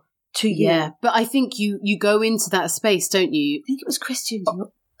available to you. Yeah, but I think you go into that space, don't you? I think it was Christian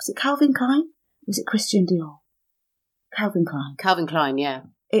Dior. Was it Calvin Klein? Was it Christian Dior? Calvin Klein. Calvin Klein, yeah.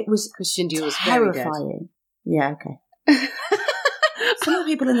 It was Christian Dior was terrifying. Yeah, okay. Some of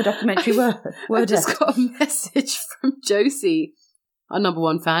the people in the documentary were I just got a message from Josie, our number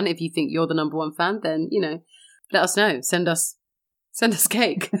one fan. If you think you're the number one fan, then, let us know. Send us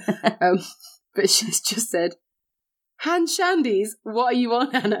cake. But she's just said, hand shandies, what are you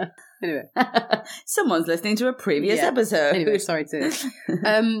on, Anna? Anyway. Someone's listening to a previous episode. Anyway, sorry to...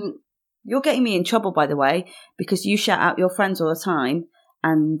 You're getting me in trouble, by the way, because you shout out your friends all the time,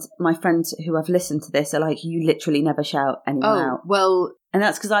 and my friends who have listened to this are like, you literally never shout anyone out. Well... And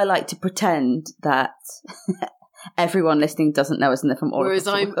that's because I like to pretend that everyone listening doesn't know us and they're from all Whereas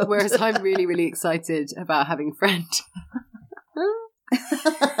I'm really, really excited about having a friend.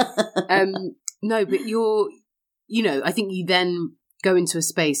 No, but I think you then go into a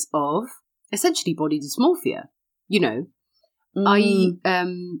space of essentially body dysmorphia.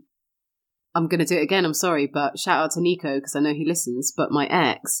 I'm going to do it again, I'm sorry, but shout out to Nico because I know he listens, but my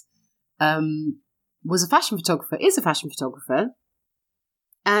ex is a fashion photographer.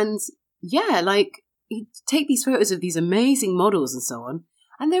 And he'd take these photos of these amazing models and so on,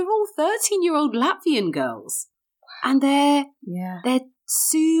 and they're all 13-year-old Latvian girls. And they're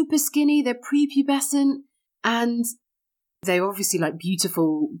super skinny, they're prepubescent, and they're obviously like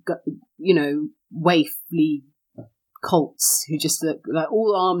beautiful, waifly colts who just look like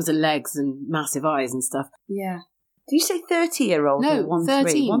all arms and legs and massive eyes and stuff. Yeah. Did you say 30-year-old? No,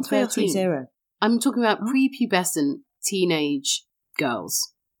 13. 13. I'm talking about prepubescent teenage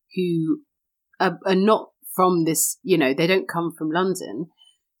girls who are not from this, they don't come from London.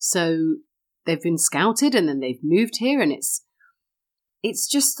 So they've been scouted and then they've moved here, and it's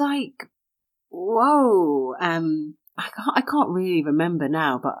just like, whoa. I can't really remember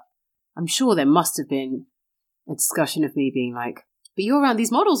now, but I'm sure there must have been a discussion of me being like, but you're around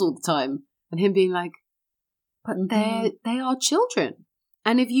these models all the time, and him being like, but they are children.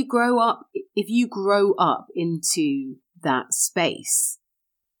 And if you grow up into that space,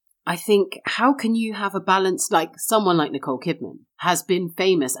 I think, how can you have a balance? Like someone like Nicole Kidman has been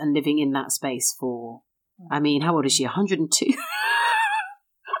famous and living in that space for, how old is she? 102?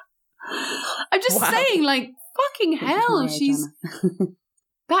 I'm just saying, like, fucking hell,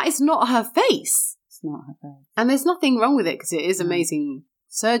 that is not her face. It's not her face. And there's nothing wrong with it because it is amazing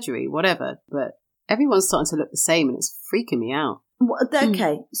surgery, whatever, but everyone's starting to look the same and it's freaking me out.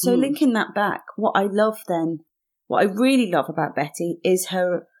 Okay, so linking that back, what I really love about Betty is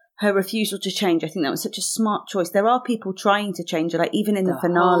her refusal to change. I think that was such a smart choice. There are people trying to change her, like even in the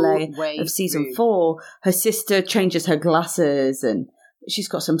finale of season 4, her sister changes her glasses and she's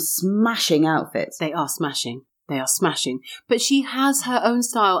got some smashing outfits. They are smashing. But she has her own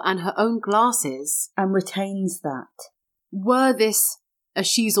style and her own glasses. And retains that. Were this a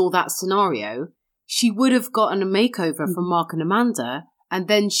She's All That scenario, she would have gotten a makeover from Mark and Amanda, and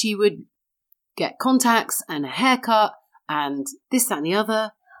then she would get contacts and a haircut and this, that and the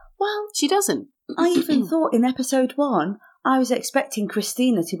other. Well, she doesn't. I even thought in episode 1, I was expecting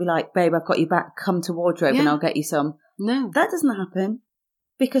Christina to be like, babe, I've got you back, come to wardrobe and I'll get you some. No. That doesn't happen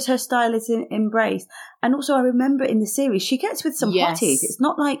because her style is embraced. And also I remember in the series, she gets with some hotties. It's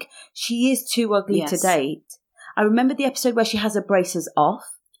not like she is too ugly to date. I remember the episode where she has her braces off.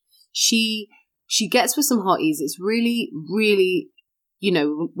 She gets with some hotties. It's really, really...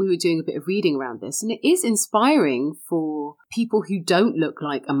 we were doing a bit of reading around this, and it is inspiring for people who don't look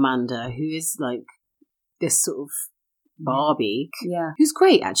like Amanda, who is like this sort of Barbie. Yeah. Who's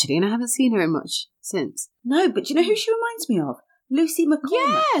great, actually, and I haven't seen her in much since. No, but do you know who she reminds me of? Lucy McCormick.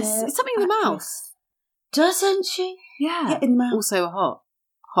 Yes! It's something in the mouth. Doesn't she? Yeah. In the mouth. Also a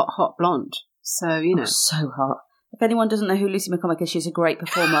hot blonde. So, so hot. If anyone doesn't know who Lucy McCormick is, she's a great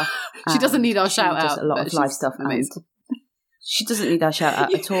performer. She doesn't need our shout out. She does a lot of live stuff. Amazing. She doesn't need our shout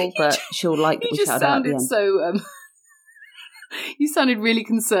out at all, but she'll like that we shout out at the end. So, you sounded really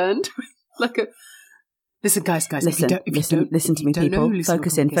concerned. Listen, guys. Listen to me, people.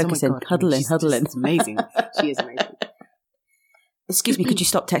 Focus in. Huddle in. It's amazing. She is amazing. Excuse me, could you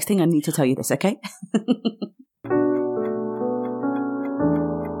stop texting? I need to tell you this, okay?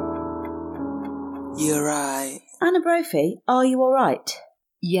 You're right. Anna Brophy, are you all right?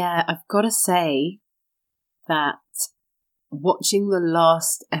 Yeah, I've got to say, that watching the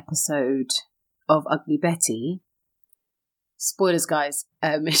last episode of Ugly Betty, spoilers, guys,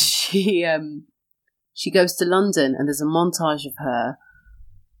 she goes to London and there's a montage of her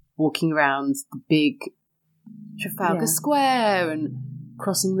walking around the big Trafalgar Square and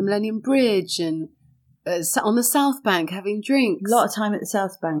crossing the Millennium Bridge and sat on the South Bank having drinks. A lot of time at the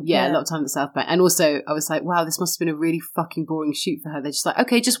South Bank. Yeah, a lot of time at the South Bank. And also, I was like, wow, this must have been a really fucking boring shoot for her. They're just like,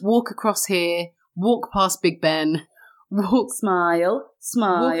 okay, just walk across here, walk past Big Ben, smile,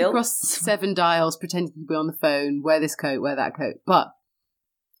 walk across 7 dials, pretending to be on the phone, wear this coat, wear that coat. But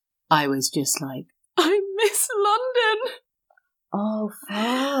I was just like, I miss London. Oh,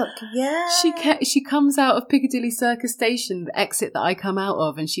 fuck, yeah. She comes out of Piccadilly Circus Station, the exit that I come out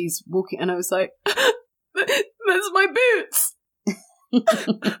of, and she's walking, and I was like, there's my boots.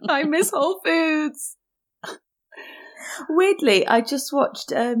 I miss Whole Foods. Weirdly, I just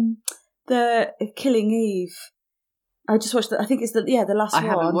watched the Killing Eve. I just watched I think it's the last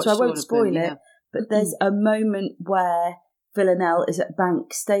one, so I won't spoil it. But there's a moment where Villanelle is at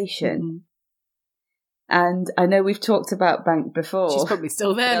Bank Station. Mm-hmm. And I know we've talked about Bank before. She's probably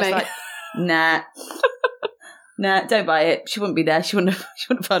still there, mate. Like, nah, don't buy it. She wouldn't be there. She wouldn't have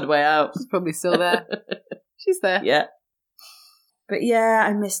found a way out. She's probably still there. She's there. Yeah. But yeah,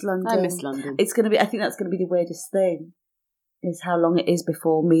 I miss London. I miss London. It's going to be. I think that's going to be the weirdest thing. Is how long it is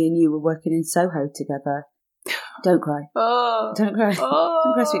before me and you were working in Soho together. Don't cry. Oh, don't cry. Oh,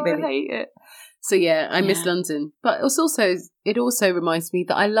 don't cry, sweet baby. I hate it. So yeah, I miss London, but it also reminds me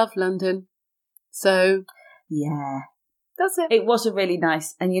that I love London. So, yeah, that's it. It was a really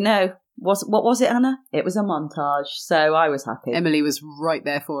nice, and what was it, Anna? It was a montage, so I was happy. Emily was right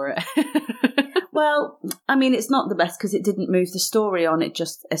there for it. Well, I mean, it's not the best because it didn't move the story on, it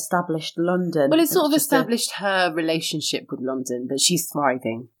just established London. Well, it sort of established her relationship with London, that she's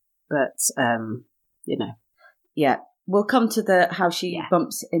thriving, but, Yeah, we'll come to how she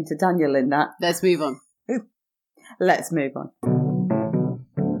bumps into Daniel in that. Let's move on. Let's move on.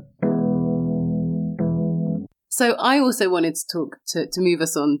 So I also wanted to talk to move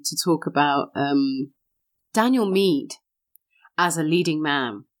us on to talk about Daniel Mead as a leading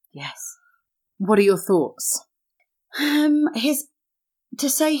man. Yes. What are your thoughts? To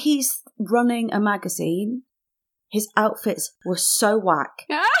say he's running a magazine, his outfits were so whack.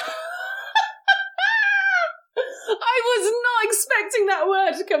 I was not expecting that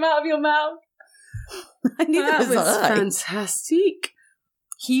word to come out of your mouth. That was fantastic.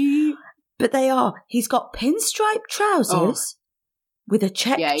 But they are. He's got pinstripe trousers with a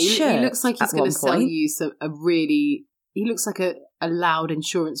checked shirt. He looks like he's going to sell you he looks like a loud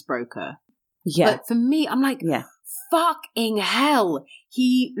insurance broker. Yeah. But for me, I'm like, fucking hell.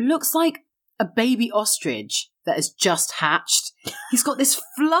 He looks like a baby ostrich that has just hatched. He's got this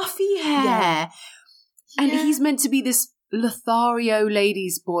fluffy hair. And he's meant to be this Lothario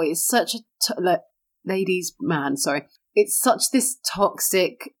ladies' boy. It's such a ladies' man, sorry. It's such this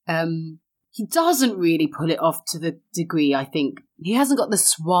toxic... he doesn't really pull it off to the degree, I think. He hasn't got the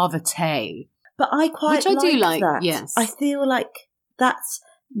suavite. But I quite like that. Yes. I feel like that's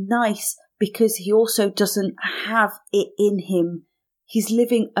nice because he also doesn't have it in him. He's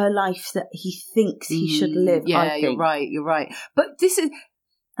living a life that he thinks he should live, I think. You're right. But this is...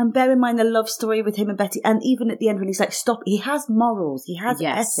 And bear in mind the love story with him and Betty. And even at the end when he's like, stop, he has morals. He has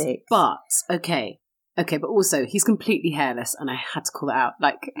ethics. But, okay, but also he's completely hairless, and I had to call that out.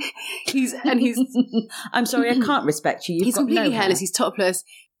 Like he's. I'm sorry, I can't respect you. He's completely hairless. He's topless.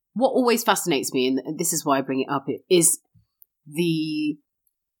 What always fascinates me, and this is why I bring it up, is the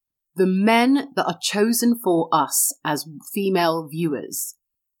men that are chosen for us as female viewers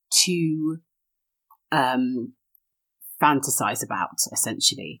to fantasize about.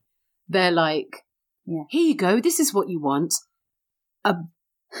 Essentially, they're like, here you go. This is what you want. A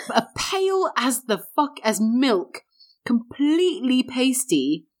pale as milk, completely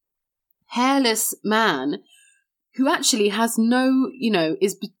pasty, hairless man who actually has no,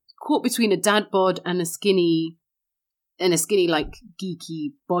 is caught between a dad bod and a skinny, like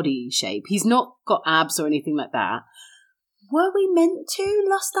geeky body shape. He's not got abs or anything like that. Were we meant to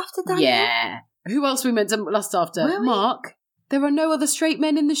lust after Daniel? Yeah. Who else were we meant to lust after? Mark. There are no other straight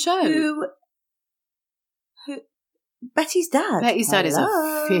men in the show. Who? Betty's dad. Betty's dad is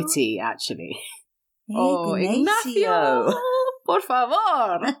a fitty, actually. Ignacio! Por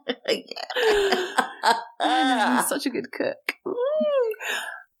favor! He's such a good cook.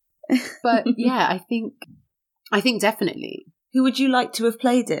 But yeah, I think definitely. Who would you like to have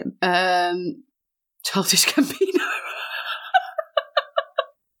played him? Childish Gambino.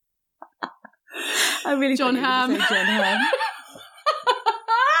 I really John Hamm. John Hamm.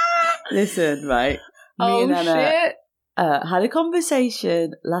 Listen, right. Me and Emma shit. Had a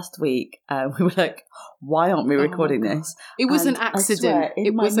conversation last week. We were like, why aren't we recording this? It was And an I accident. swear,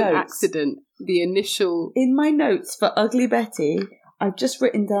 It was an accident. The initial... In my notes for Ugly Betty, I've just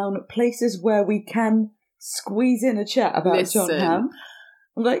written down places where we can squeeze in a chat about John Hamm.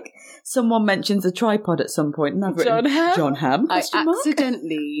 Like, someone mentions a tripod at some point, and I've written John Hamm? I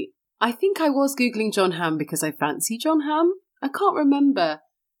think I was Googling John Hamm because I fancy John Hamm. I can't remember.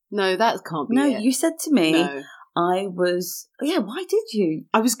 No, that can't be it. No, you said to me... No. I was, why did you?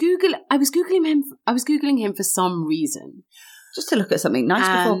 I was Googling him for some reason. Just to look at something nice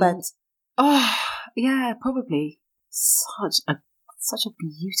before bed. Oh, yeah, probably. Such a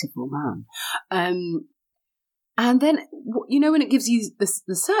beautiful man. And then, when it gives you the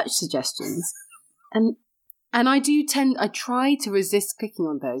search suggestions, and I try to resist clicking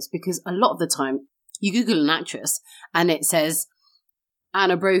on those because a lot of the time you Google an actress and it says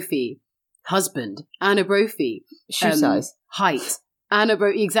Anna Brophy, husband, Anna Brophy, shoe size, height, Anna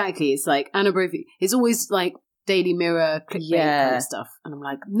Brophy. Exactly, it's like Anna Brophy. It's always like Daily Mirror clickbait kind of stuff, and I'm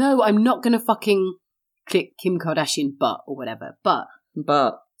like, no, I'm not gonna fucking click Kim Kardashian butt or whatever. But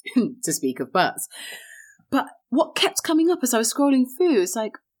to speak of butts, but what kept coming up as I was scrolling through, it's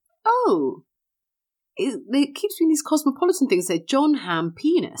like, it keeps doing these cosmopolitan things. Say John Hamm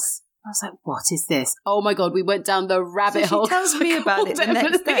penis. I was like, what is this? Oh my God, we went down the rabbit hole. She tells me about it the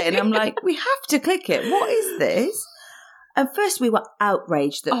next day and I'm like, we have to click it. What is this? And first we were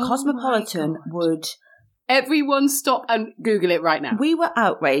outraged that Cosmopolitan would... Everyone stop and Google it right now. We were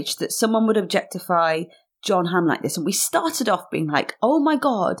outraged that someone would objectify John Hamm like this. And we started off being like, oh my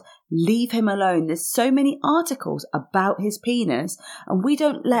God, leave him alone. There's so many articles about his penis and we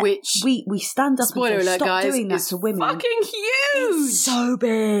don't let... we stand up and say, stop guys, doing that to women. Fucking huge! It's so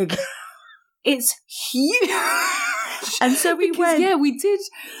big. It's huge. And so we went... Yeah, we did.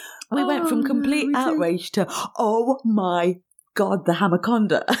 We went from complete outrage to, oh my God, the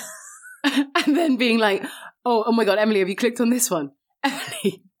Hamaconda. And then being like, oh my God, Emily, have you clicked on this one?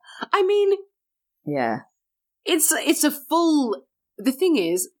 Emily. I mean... Yeah. It's a full... The thing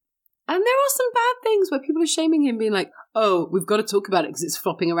is, and there are some bad things where people are shaming him, being like, oh, we've got to talk about it because it's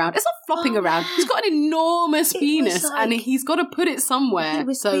flopping around. It's not flopping around. He's got an enormous penis and he's got to put it somewhere.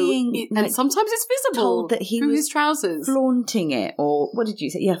 And sometimes it's visible told that he through was his trousers. Flaunting it, or what did you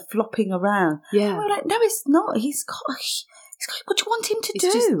say? Yeah, flopping around. Yeah. And we're like, no, it's not. He's got what do you want him to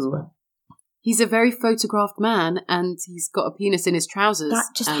do? He's a very photographed man and he's got a penis in his trousers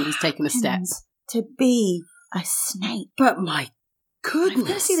and he's taken a step. To be a snake. But my goodness, I've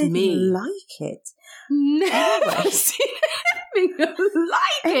never seen anything like it. Never seen anything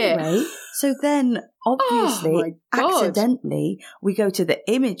like it. So then, obviously, accidentally, we go to the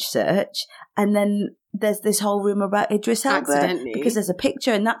image search and then there's this whole rumour about Idris Elba because there's a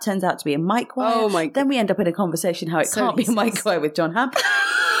picture and that turns out to be a mic wire. Oh my God. Then we end up in a conversation how it can't be a mic wire with John Hamm.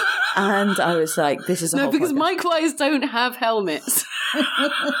 And I was like, this is a whole because podcast. mic wires don't have helmets.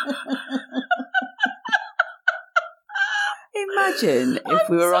 Imagine if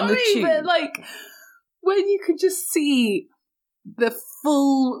we were on the tube. But like, when you could just see the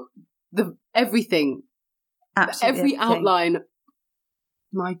everything, absolutely every outline.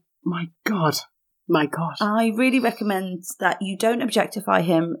 My God. I really recommend that you don't objectify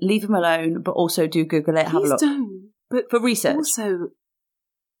him, leave him alone, but also do Google it, have a look. Don't. But for research. Also,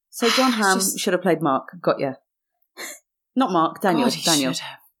 so John Hamm should have played Mark. Got you. Not Mark, Daniel. God, Daniel. Should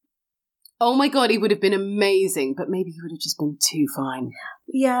have. Oh my God, he would have been amazing, but maybe he would have just been too fine.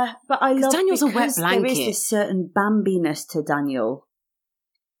 Yeah, but I love Daniel's a wet blanket. There is this certain Bambi-ness to Daniel.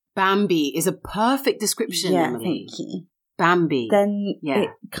 Bambi is a perfect description, Emily. Thank you. Bambi. Then it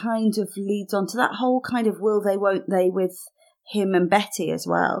kind of leads on to that whole kind of will they, won't they with him and Betty as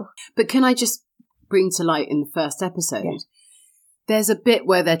well. But can I just bring to light in the first episode, there's a bit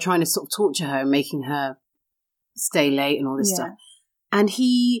where they're trying to sort of torture her and making her stay late and all this stuff. And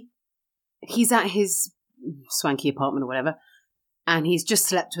he's at his swanky apartment or whatever, and he's just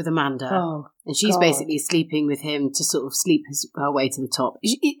slept with Amanda. Oh, and she's basically sleeping with him to sort of sleep her way to the top.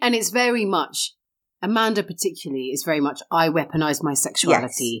 And it's very much, Amanda particularly, is very much, I weaponize my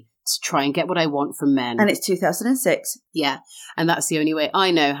sexuality to try and get what I want from men. And it's 2006. Yeah. And that's the only way I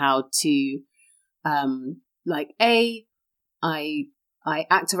know how to, I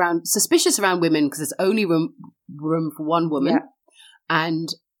act suspicious around women because there's only room for one woman. Yeah. And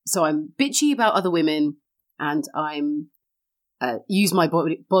so I'm bitchy about other women and I'm use my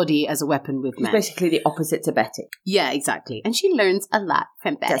body as a weapon with men. Basically the opposite to Betty. Yeah, exactly. And she learns a lot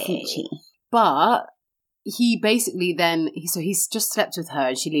from Betty. Doesn't she? But he basically then, he's just slept with her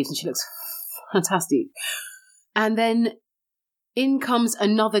and she leaves and she looks fantastic. And then in comes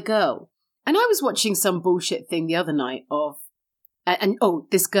another girl And I was watching some bullshit thing the other night of,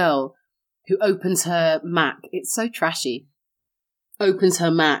 this girl who opens her Mac. It's so trashy. Opens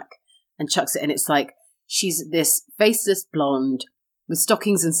her Mac and chucks it, and it's like she's this faceless blonde with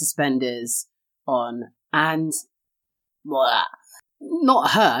stockings and suspenders on, and blah.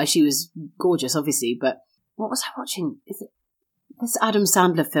 Not her. She was gorgeous, obviously, but what was I watching? Is it this Adam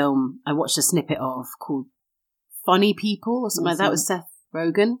Sandler film I watched a snippet of called Funny People or something like that with Seth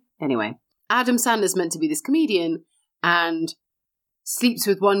Rogen? Anyway, Adam Sandler's meant to be this comedian and sleeps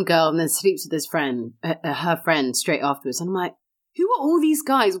with one girl and then sleeps with his friend, her friend, straight afterwards. And I'm like, who are all these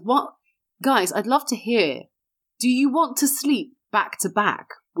guys? What guys? I'd love to hear. Do you want to sleep back to back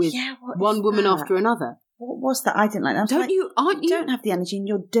with one woman after another? What was that? I didn't like that. You don't have the energy and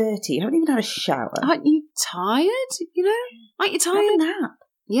you're dirty. You haven't even had a shower. Aren't you tired? You know? Aren't you tired? Have a nap.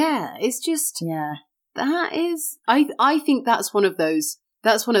 Yeah, it's just... Yeah. That is... I think that's one of those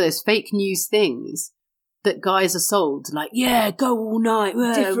fake news things that guys are sold. Like, yeah, go all night.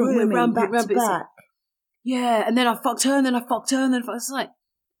 Different women, back to back. Yeah, and then I fucked her, and then I fucked her, and then it's like...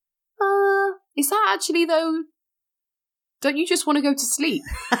 is that actually, though... Don't you just want to go to sleep?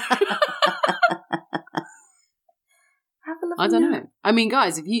 I don't know. I mean,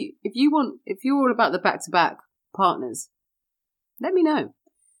 guys, if you're all about the back-to-back partners, let me know.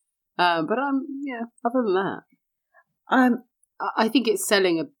 But other than that, I think it's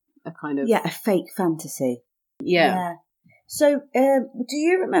selling a kind of a fake fantasy. Yeah. So, do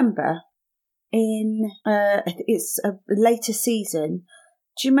you remember in it's a later season?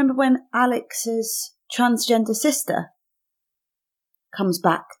 Do you remember when Alex's transgender sister comes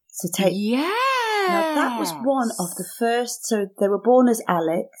back to take? Yeah. Now, that was one of the first. So they were born as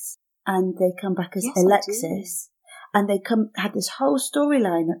Alex, and they come back as Alexis, and they had this whole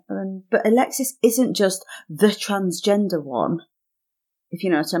storyline. But Alexis isn't just the transgender one, if you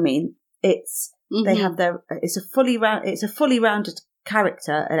know what I mean. It's they have it's a fully rounded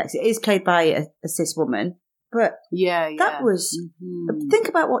character. Alexis is played by a cis woman, but that was think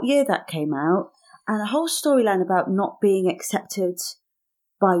about what year that came out, and a whole storyline about not being accepted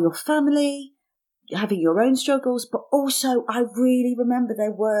by your family, having your own struggles, but also I really remember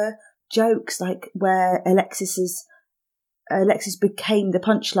there were jokes like where Alexis became the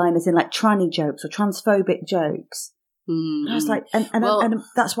punchline, as in like tranny jokes or transphobic jokes. And I was like, and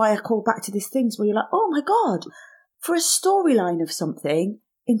that's why I call back to these things where you're like, oh my God, for a storyline of something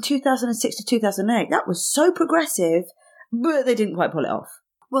in 2006 to 2008, that was so progressive, but they didn't quite pull it off.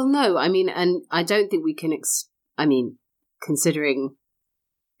 Well, no, I mean, and I don't think we can, considering,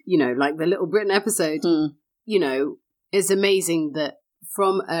 like the Little Britain episode, it's amazing that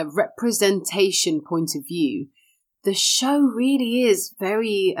from a representation point of view, the show really is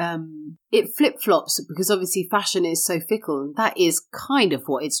very, it flip-flops because obviously fashion is so fickle, and that is kind of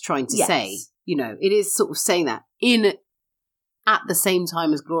what it's trying to say. It is sort of saying that at the same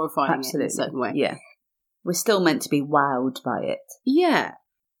time as glorifying it in a certain way. Yeah. We're still meant to be wowed by it. Yeah.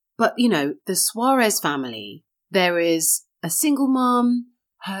 But, the Suarez family, there is a single mom,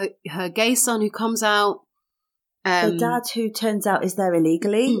 her gay son who comes out. The dad who turns out is there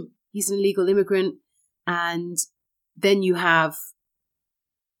illegally. He's an illegal immigrant. And then you have,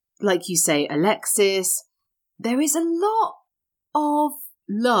 like you say, Alexis. There is a lot of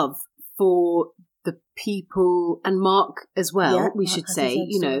love for the people, and Mark as well, we should say.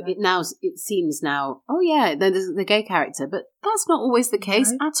 It seems now, there's the gay character, but that's not always the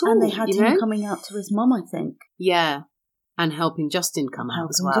case at all. And they had him coming out to his mum, I think. Yeah. And helping Justin come out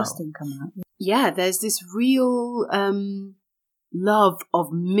as well. Yeah, there's this real love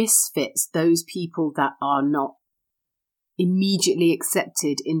of misfits, those people that are not immediately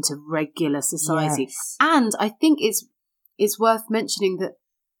accepted into regular society. Yes. And I think it's worth mentioning that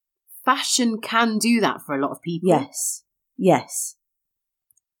fashion can do that for a lot of people. Yes.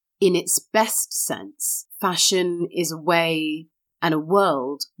 In its best sense, fashion is a way and a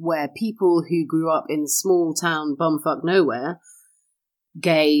world where people who grew up in small town bumfuck nowhere,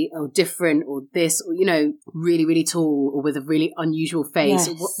 gay or different or this, or, really, really tall or with a really unusual face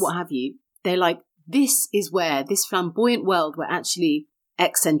or what have you, they're like, this is where this flamboyant world where actually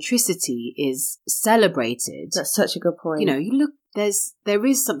eccentricity is celebrated. That's such a good point. You look, there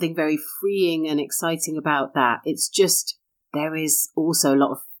is something very freeing and exciting about that. It's just, there is also a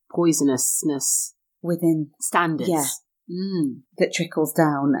lot of poisonousness within standards. Yeah. That trickles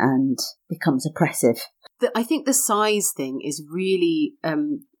down and becomes oppressive. I think the size thing is really,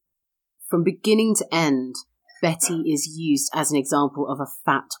 from beginning to end, Betty is used as an example of a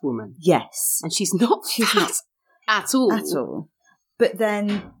fat woman. Yes. And she's not fat at all. At all. But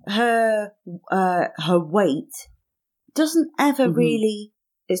then her weight doesn't ever really,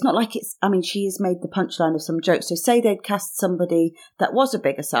 it's not like it's, I mean, she has made the punchline of some joke. So say they'd cast somebody that was a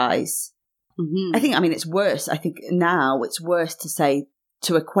bigger size. Mm-hmm. I think, it's worse. I think now it's worse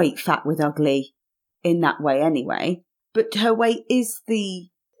to equate fat with ugly in that way anyway. But her weight is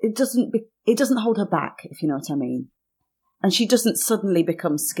it doesn't hold her back, if you know what I mean. And she doesn't suddenly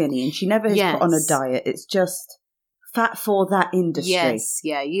become skinny, and she never has put on a diet. It's just fat for that industry. Yes,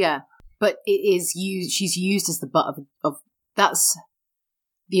 yeah. But it is used, she's used as the butt of that's,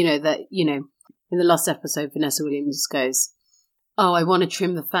 in the last episode, Vanessa Williams goes, "Oh, I want to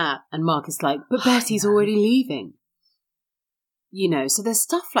trim the fat." And Mark is like, "But Betty's already leaving." So there's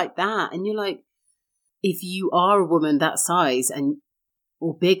stuff like that. And you're like, if you are a woman that size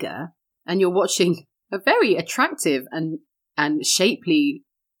or bigger, and you're watching a very attractive and shapely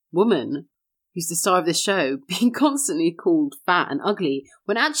woman who's the star of the show being constantly called fat and ugly,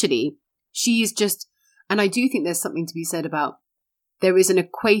 when actually she is just, and I do think there's something to be said about, there is an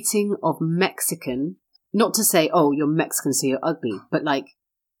equating of Mexican, not to say, oh, you're Mexican so you're ugly, but like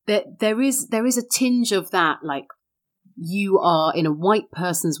there is a tinge of that, like you are in a white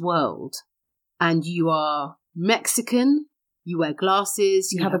person's world and you are Mexican, you wear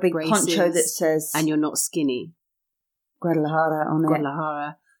glasses, you have a big braces, poncho that says, and you're not skinny. Guadalajara on it.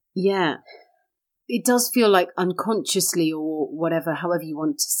 Guadalajara. Yeah. It does feel like unconsciously, or whatever, however you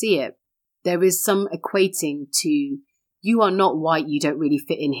want to see it, there is some equating to, you are not white, you don't really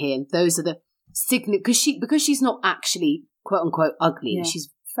fit in here. And those are the because she's not actually quote unquote ugly, she's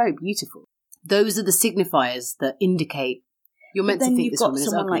very beautiful. Those are the signifiers that indicate you're meant to think this woman is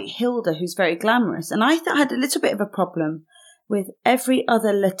ugly. Then you've got someone like Hilda who's very glamorous. And I had a little bit of a problem with every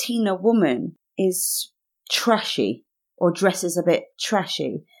other Latina woman is trashy or dresses a bit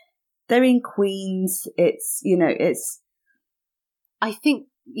trashy. They're in Queens. It's, I think,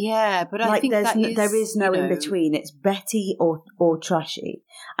 but I think there is no in between. It's Betty or trashy.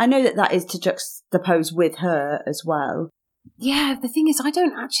 I know that is to juxtapose with her as well. Yeah, the thing is, I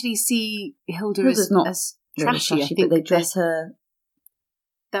don't actually see Hilda as trashy. I think they dress her.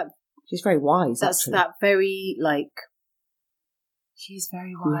 She's very wise. That's actually. That very she's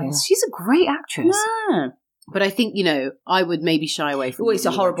very wise. Yeah. She's a great actress. Yeah. But I think I would maybe shy away from. Oh, it's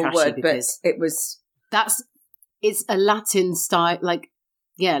a horrible word, but it was. It's a Latin style, like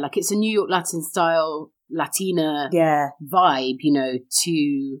it's a New York Latin style Latina vibe,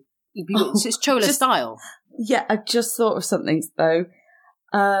 it's Chola style. Yeah, I just thought of something though.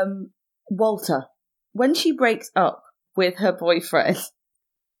 Walter, when she breaks up with her boyfriend.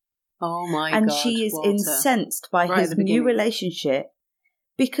 Oh my God. And she is incensed by his new relationship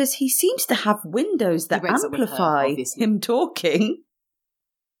because he seems to have windows that amplify him talking.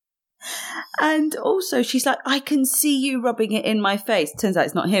 And also she's like, I can see you rubbing it in my face. Turns out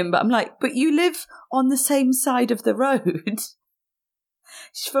it's not him, but I'm like, but you live on the same side of the road.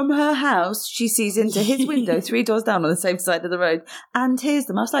 From her house, she sees into his window 3 doors down on the same side of the road and hears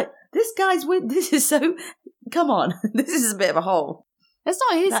them. I was like, this is so, come on, this is a bit of a hole. That's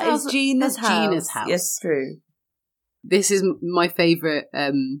not his house. That is Gina's house. Gina's house. Yes, true. This is my favourite,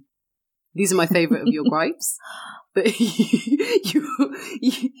 these are my favourite of your gripes. But you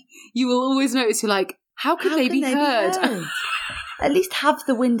will always notice, you're like, how could they be heard? At least have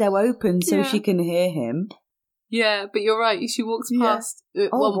the window open so she can hear him. Yeah, but you're right. She walks past.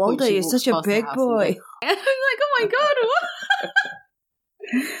 Waldo, you're such a big boy. And I'm like, oh my God, what?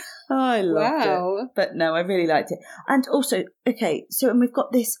 Oh, I loved it. But no, I really liked it. And also, and we've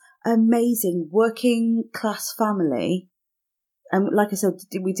got this amazing working class family. And like I said,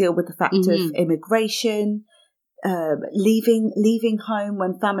 we deal with the fact of immigration, leaving home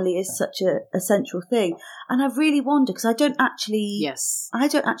when family is such a central thing. And I really wonder, because I don't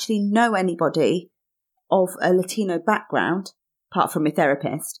actually know anybody of a Latino background, apart from my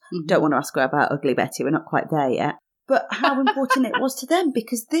therapist. Don't want to ask her about Ugly Betty. We're not quite there yet. But how important it was to them,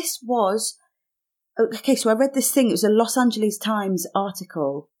 because this was... Okay, so I read this thing. It was a Los Angeles Times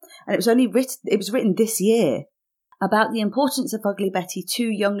article, and it was written this year about the importance of Ugly Betty to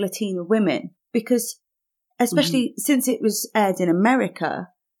young Latina women, because especially since it was aired in America,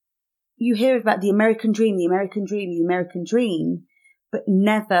 you hear about the American dream, the American dream, the American dream, but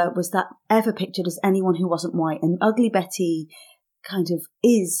never was that ever pictured as anyone who wasn't white. And Ugly Betty kind of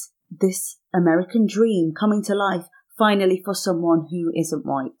is this American dream coming to life finally for someone who isn't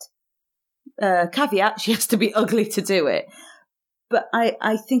white. Caveat, she has to be ugly to do it. But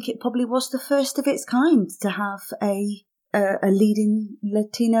I think it probably was the first of its kind to have a leading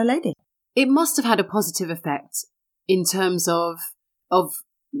Latino lady. It must have had a positive effect in terms of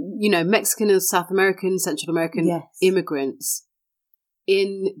Mexican and South American, Central American immigrants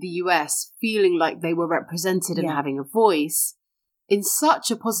in the US feeling like they were represented and having a voice in such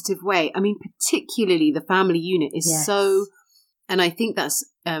a positive way. I mean, particularly the family unit is so, and I think that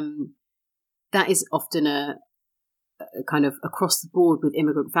is often a kind of across the board with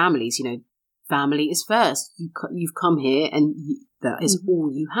immigrant families. You know, family is first. You've come here, and that is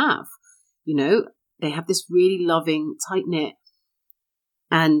all you have. You know, they have this really loving, tight knit,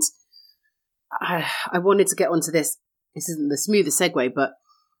 and I wanted to get onto this. This isn't the smoothest segue, but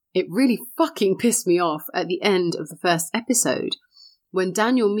it really fucking pissed me off at the end of the first episode when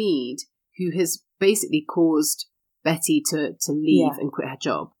Daniel Mead, who has basically caused Betty to leave and quit her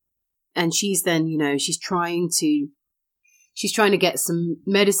job, and she's then, you know, she's trying to get some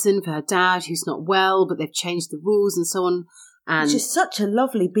medicine for her dad who's not well, but they've changed the rules and so on. And which is such a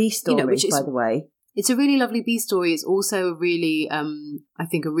lovely B story, you know, by the way. It's a really lovely B story. It's also a really, I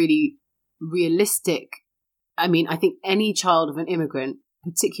think, a really realistic. I mean, I think any child of an immigrant,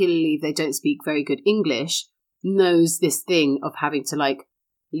 particularly if they don't speak very good English, knows this thing of having to like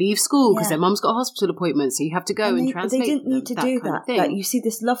leave school because their mum's got a hospital appointment, so you have to go and translate. They didn't need to do that. Like, you see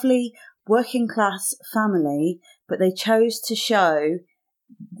this lovely working class family, but they chose to show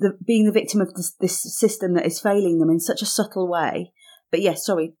being the victim of this system that is failing them in such a subtle way. But yes,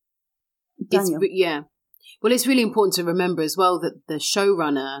 sorry, Daniel. Well, it's really important to remember as well that the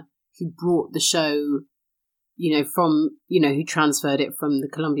showrunner who brought the show, you know, from, you know, who transferred it from the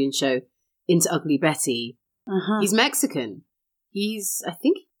Colombian show into Ugly Betty, he's Mexican. I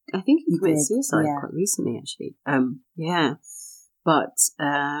think he committed suicide quite recently, actually. But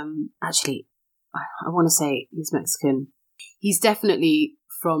actually, I want to say he's Mexican. He's definitely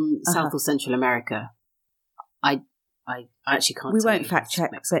from South or Central America. I actually can't. We won't fact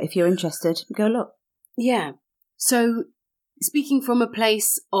check, but if you're interested, go look. Yeah. So, speaking from a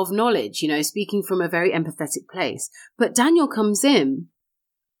place of knowledge, you know, speaking from a very empathetic place. But Daniel comes in,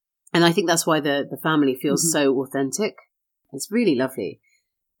 and I think that's why the family feels so authentic. It's really lovely.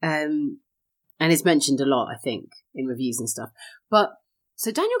 And it's mentioned a lot, I think, in reviews and stuff. But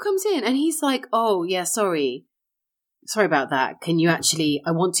so Daniel comes in and he's like, oh, yeah, sorry about that. Can you actually,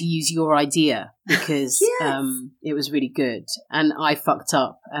 I want to use your idea because it was really good. And I fucked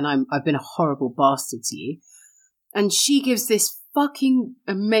up and I've been a horrible bastard to you. And she gives this fucking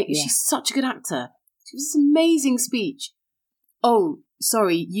amazing, she's such a good actor. She gives this amazing speech. Oh,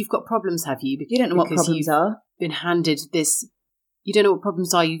 sorry, you've got problems, have you? You don't know what problems are. Been handed this, you don't know what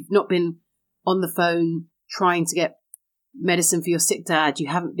problems are. You've not been on the phone trying to get medicine for your sick dad. You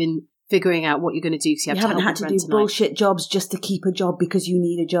haven't been figuring out what you're going to do because you haven't had to do bullshit jobs just to keep a job because you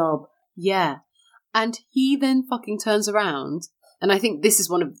need a job. Yeah. And he then fucking turns around, and I think this is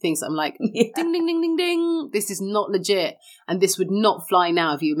one of the things that I'm like, ding, ding, ding, ding, ding. This is not legit, and this would not fly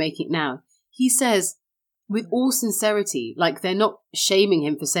now if you were making it now. He says, with all sincerity, like they're not shaming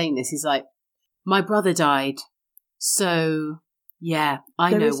him for saying this. He's like, my brother died, so yeah,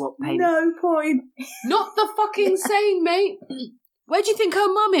 I know what pain. No point. Not the fucking same, mate. Where do you think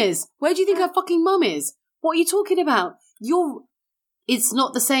her mum is? Where do you think her fucking mum is? What are you talking about? It's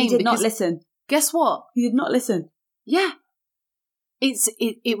not the same. He did not listen. Guess what? He did not listen. Yeah.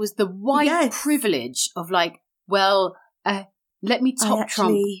 It was the white privilege of like, well, let me top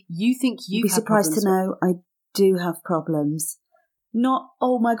Trump. You think you be surprised to know I do have problems. Not,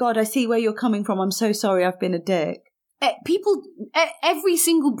 oh my God, I see where you're coming from. I'm so sorry, I've been a dick. Every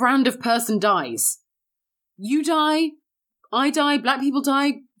single brand of person dies. You die, I die, black people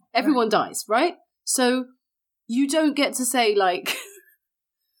die, everyone dies, right? So you don't get to say like,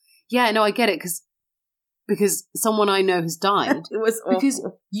 yeah, no, I get it because someone I know has died. It was awful. Because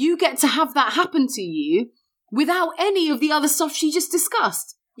you get to have that happen to you without any of the other stuff she just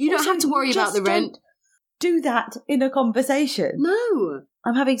discussed. You don't have to worry about the rent. Do that in a conversation. No.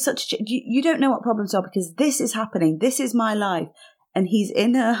 I'm having you don't know what problems are because this is happening. This is my life. And he's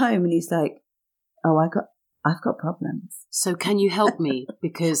in her home and he's like, oh, I've got problems. So can you help me?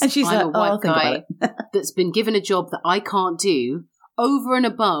 Because and she's I'm like, a white guy that's been given a job that I can't do over and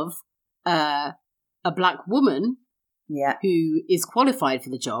above a black woman who is qualified for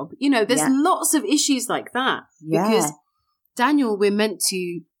the job. You know, there's lots of issues like that. Yeah. Because Daniel, we're meant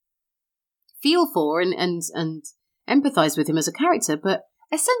to feel for and empathize with him as a character, but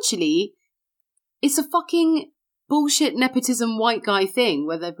essentially it's a fucking bullshit nepotism white guy thing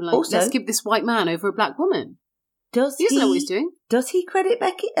where they're like, also, let's give this white man over a black woman. He doesn't know what he's doing. Does he credit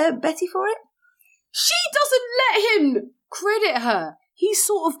Betty for it? She doesn't let him credit her. He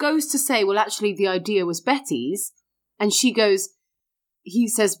sort of goes to say, well, actually the idea was Betty's, and he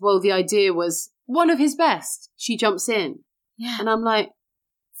says, well, the idea was one of his best. She jumps in. Yeah. And I'm like,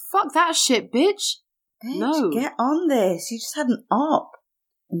 fuck that shit, bitch. No. Get on this. You just had an op.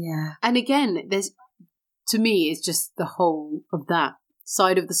 Yeah. And again, to me, it's just the whole of that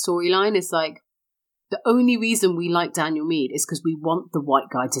side of the storyline is like, the only reason we like Daniel Meade is because we want the white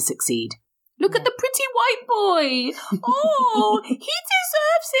guy to succeed. Look at the pretty white boy. Oh, he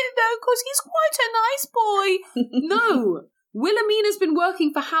deserves it though, because he's quite a nice boy. No, Wilhelmina's been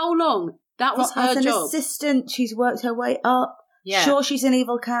working for how long? That was her job. As an assistant, she's worked her way up. Yeah. Sure, she's an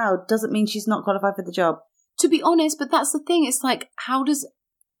evil cow. Doesn't mean she's not qualified for the job. To be honest, but that's the thing. It's like,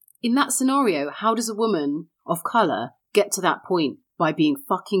 in that scenario, how does a woman of colour get to that point by being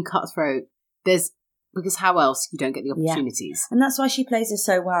fucking cutthroat? Because how else you don't get the opportunities. Yeah. And that's why she plays it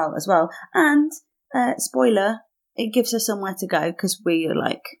so well as well. And, spoiler, it gives her somewhere to go because we are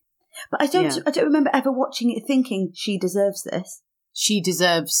like... But I don't remember ever watching it thinking she deserves this. She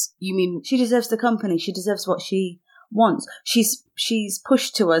deserves... You mean... She deserves the company. She deserves what she wants. She's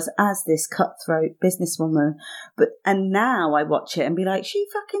pushed to us as this cutthroat businesswoman. And now I watch it and be like, she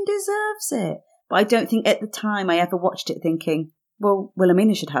fucking deserves it. But I don't think at the time I ever watched it thinking, well,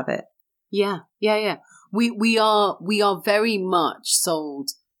 Wilhelmina should have it. Yeah. We are very much sold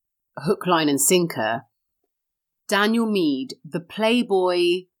hook, line and sinker. Daniel Meade, the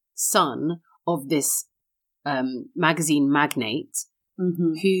playboy son of this magazine magnate,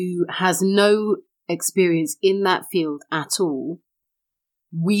 who has no experience in that field at all,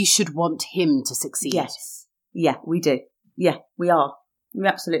 we should want him to succeed. Yes. Yeah, we do. Yeah, we are. You're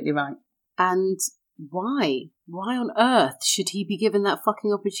absolutely right. And why? Why on earth should he be given that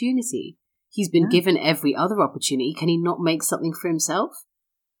fucking opportunity? He's been given every other opportunity. Can he not make something for himself?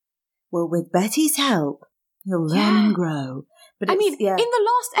 Well, with Betty's help, he'll learn and grow. But I mean, in the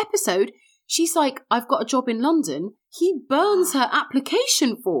last episode, she's like, I've got a job in London. He burns her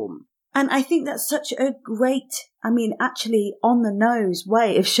application form. And I think that's such a great, actually on the nose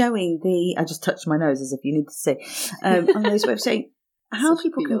way of showing I just touched my nose as if you need to see, on the nose way of saying how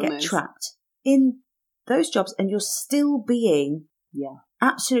people can get trapped in those jobs and you're still being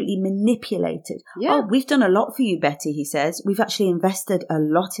absolutely manipulated. Yeah. Oh, we've done a lot for you, Betty, he says. We've actually invested a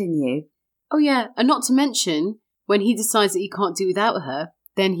lot in you. Oh, yeah. And not to mention, when he decides that he can't do without her,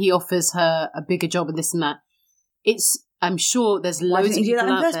 then he offers her a bigger job and this and that. I'm sure there's loads of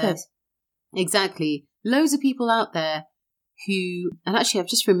people out there. Exactly. Loads of people out there who, and actually I've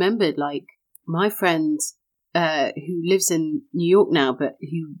just remembered, like, my friend who lives in New York now, but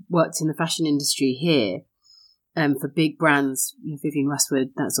who worked in the fashion industry here for big brands, Vivienne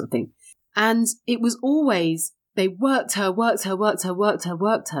Westwood, that sort of thing. And it was always, they worked her.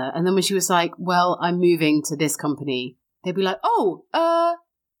 And then when she was like, well, I'm moving to this company, they'd be like, well,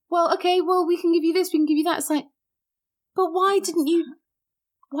 okay, well, we can give you this, we can give you that. It's like, but why didn't you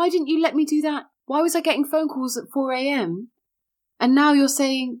let me do that? Why was I getting phone calls at 4 a.m? And now you're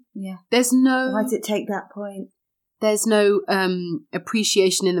saying there's no... Why did it take that point? There's no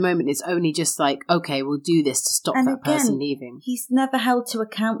appreciation in the moment. It's only just like, okay, we'll do this to stop that person leaving. He's never held to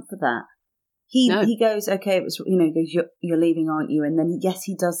account for that. He goes, okay, it was, you're leaving, aren't you? And then, yes,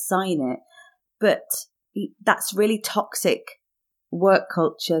 he does sign it. But that's really toxic work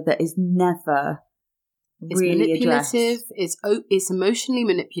culture that is never... It's really manipulative. Addressed. It's emotionally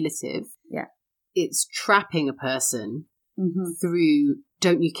manipulative. Yeah. It's trapping a person through,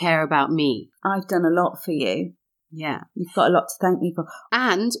 don't you care about me? I've done a lot for you. Yeah. You've got a lot to thank me for.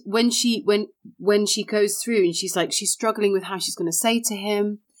 And when she goes through and she's like, she's struggling with how she's going to say to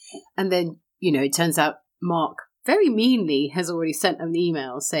him. And then, it turns out Mark very meanly has already sent an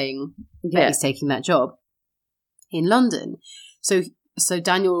email saying that he's taking that job in London. So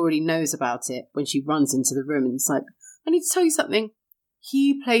Daniel already knows about it when she runs into the room and it's like, I need to tell you something.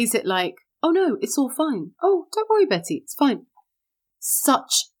 He plays it like, oh no, it's all fine. Oh, don't worry, Betty, it's fine.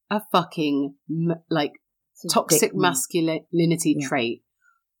 Such a fucking, toxic masculinity trait.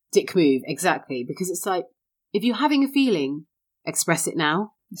 Dick move, exactly. Because it's like, if you're having a feeling, express it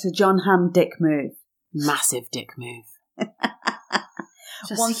now. It's a John Hamm dick move. Massive dick move.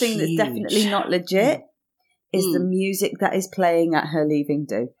 One thing that's definitely not legit is the music that is playing at her leaving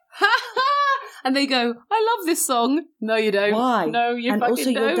do. And they go, I love this song. No, you don't. Why? No, you and fucking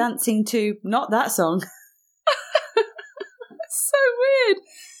also don't. You're dancing to not that song. So weird.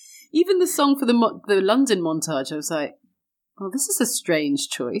 Even the song for the London montage, I was like, oh, this is a strange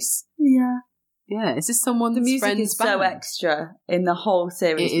choice. Yeah. Yeah, is this someone's friend's band? The music is so extra in the whole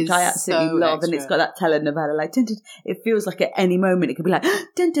series, which I absolutely love. Extra. And it's got that telenovela, like, dun, dun, it feels like at any moment it could be like,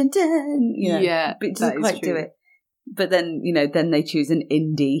 dun, dun, dun, Yeah, but it doesn't quite do it. But then, then they choose an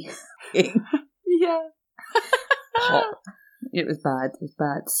indie. Yeah. Pop. It was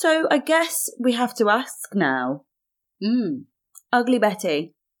bad. So I guess we have to ask now. Ugly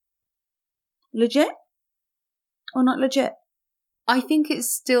Betty. Legit? Or not legit? I think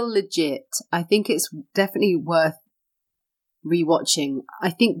it's still legit. I think it's definitely worth rewatching. I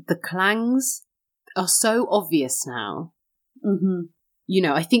think the clangs are so obvious now. Mm-hmm. You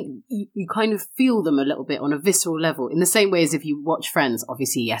know, I think you kind of feel them a little bit on a visceral level, in the same way as if you watch Friends.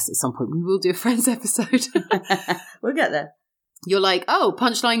 Obviously, yes, at some point we will do a Friends episode. We'll get there. You're like, oh,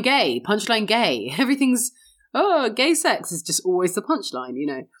 punchline gay. Everything's, oh, gay sex is just always the punchline, you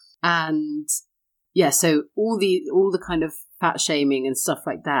know. And yeah, so all the kind of fat shaming and stuff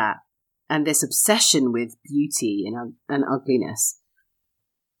like that, and this obsession with beauty and ugliness.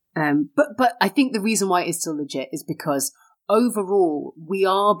 But I think the reason why it's still legit is because overall, we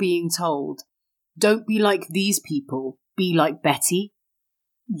are being told, don't be like these people, be like Betty.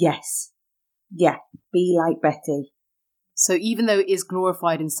 Yes. Yeah, be like Betty. So even though it is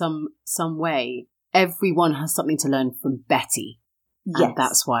glorified in some way, everyone has something to learn from Betty. Yes. And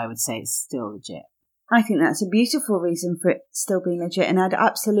that's why I would say it's still legit. I think that's a beautiful reason for it still being legit, and I'd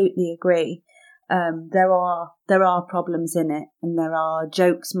absolutely agree. There are problems in it, and there are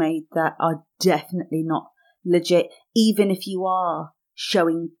jokes made that are definitely not legit, even if you are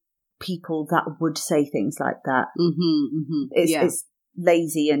showing people that would say things like that. Mm-hmm, mm-hmm. It's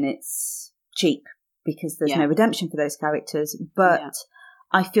lazy and it's cheap because there's no redemption for those characters. But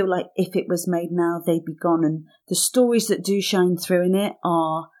I feel like if it was made now, they'd be gone. And the stories that do shine through in it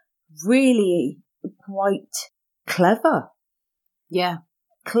are really quite clever. Yeah.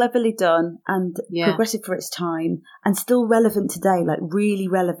 Cleverly done and progressive for its time and still relevant today, like really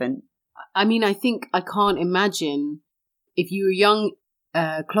relevant. I mean, I think I can't imagine if you're a young,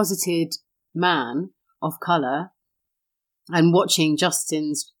 closeted man of colour and watching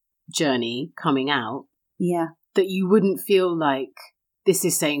Justin's journey coming out, that you wouldn't feel like this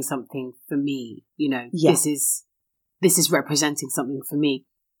is saying something for me, you know, this is representing something for me.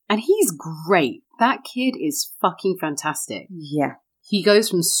 And he's great. That kid is fucking fantastic. Yeah. He goes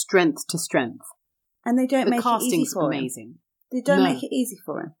from strength to strength. And they don't make it easy for him. The casting's amazing. They don't make it easy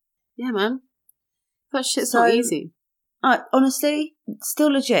for him. Yeah, man. That shit's not easy. Honestly,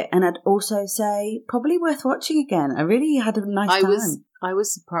 still legit. And I'd also say probably worth watching again. I really had a nice time. I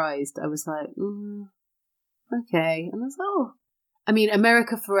was surprised. I was like, okay. And I was like, oh. I mean,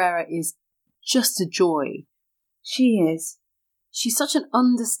 America Ferrera is just a joy. She is. She's such an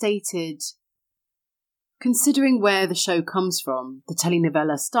understated, considering where the show comes from, the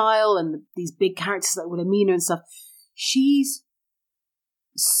telenovela style and these big characters like Wilhelmina and stuff. She's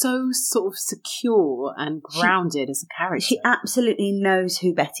so sort of secure and grounded as a character. She absolutely knows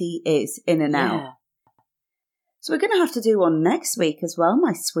who Betty is in and out. So we're going to have to do one next week as well,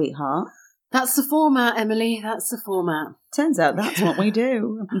 my sweetheart. That's the format, Emily. That's the format. Turns out that's what we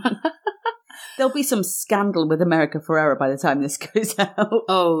do. There'll be some scandal with America Ferrera by the time this goes out.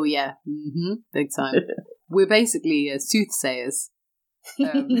 Oh, yeah. Mm-hmm. Big time. We're basically soothsayers.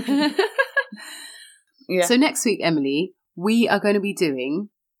 So next week, Emily, we are going to be doing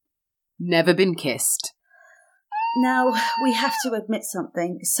Never Been Kissed. Now, we have to admit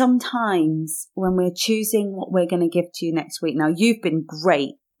something. Sometimes when we're choosing what we're going to give to you next week, now you've been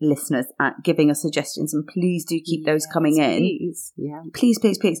great listeners at giving us suggestions, and please do keep those coming in. Please.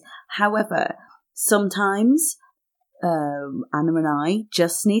 However, sometimes Anna and I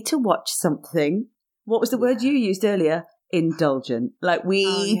just need to watch something. What was the word you used earlier? Indulgent. Like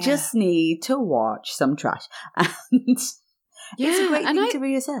we just need to watch some trash. And it's a great thing to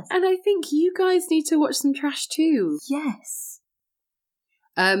reassess. And I think you guys need to watch some trash too. Yes.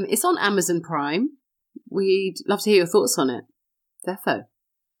 It's on Amazon Prime. We'd love to hear your thoughts on it. Defo.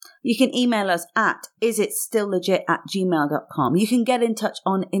 You can email us at isitstilllegit@gmail.com. You can get in touch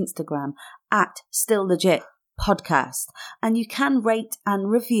on Instagram at stilllegitpodcast. And you can rate and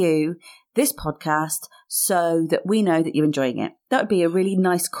review this podcast so that we know that you're enjoying it. That would be a really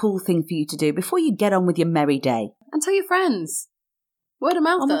nice, cool thing for you to do before you get on with your merry day. And tell your friends. Word of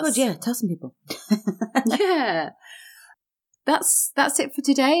mouth. Oh my God, yeah. Tell some people. Yeah. That's it for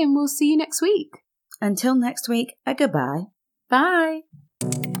today, and we'll see you next week. Until next week, goodbye. Bye.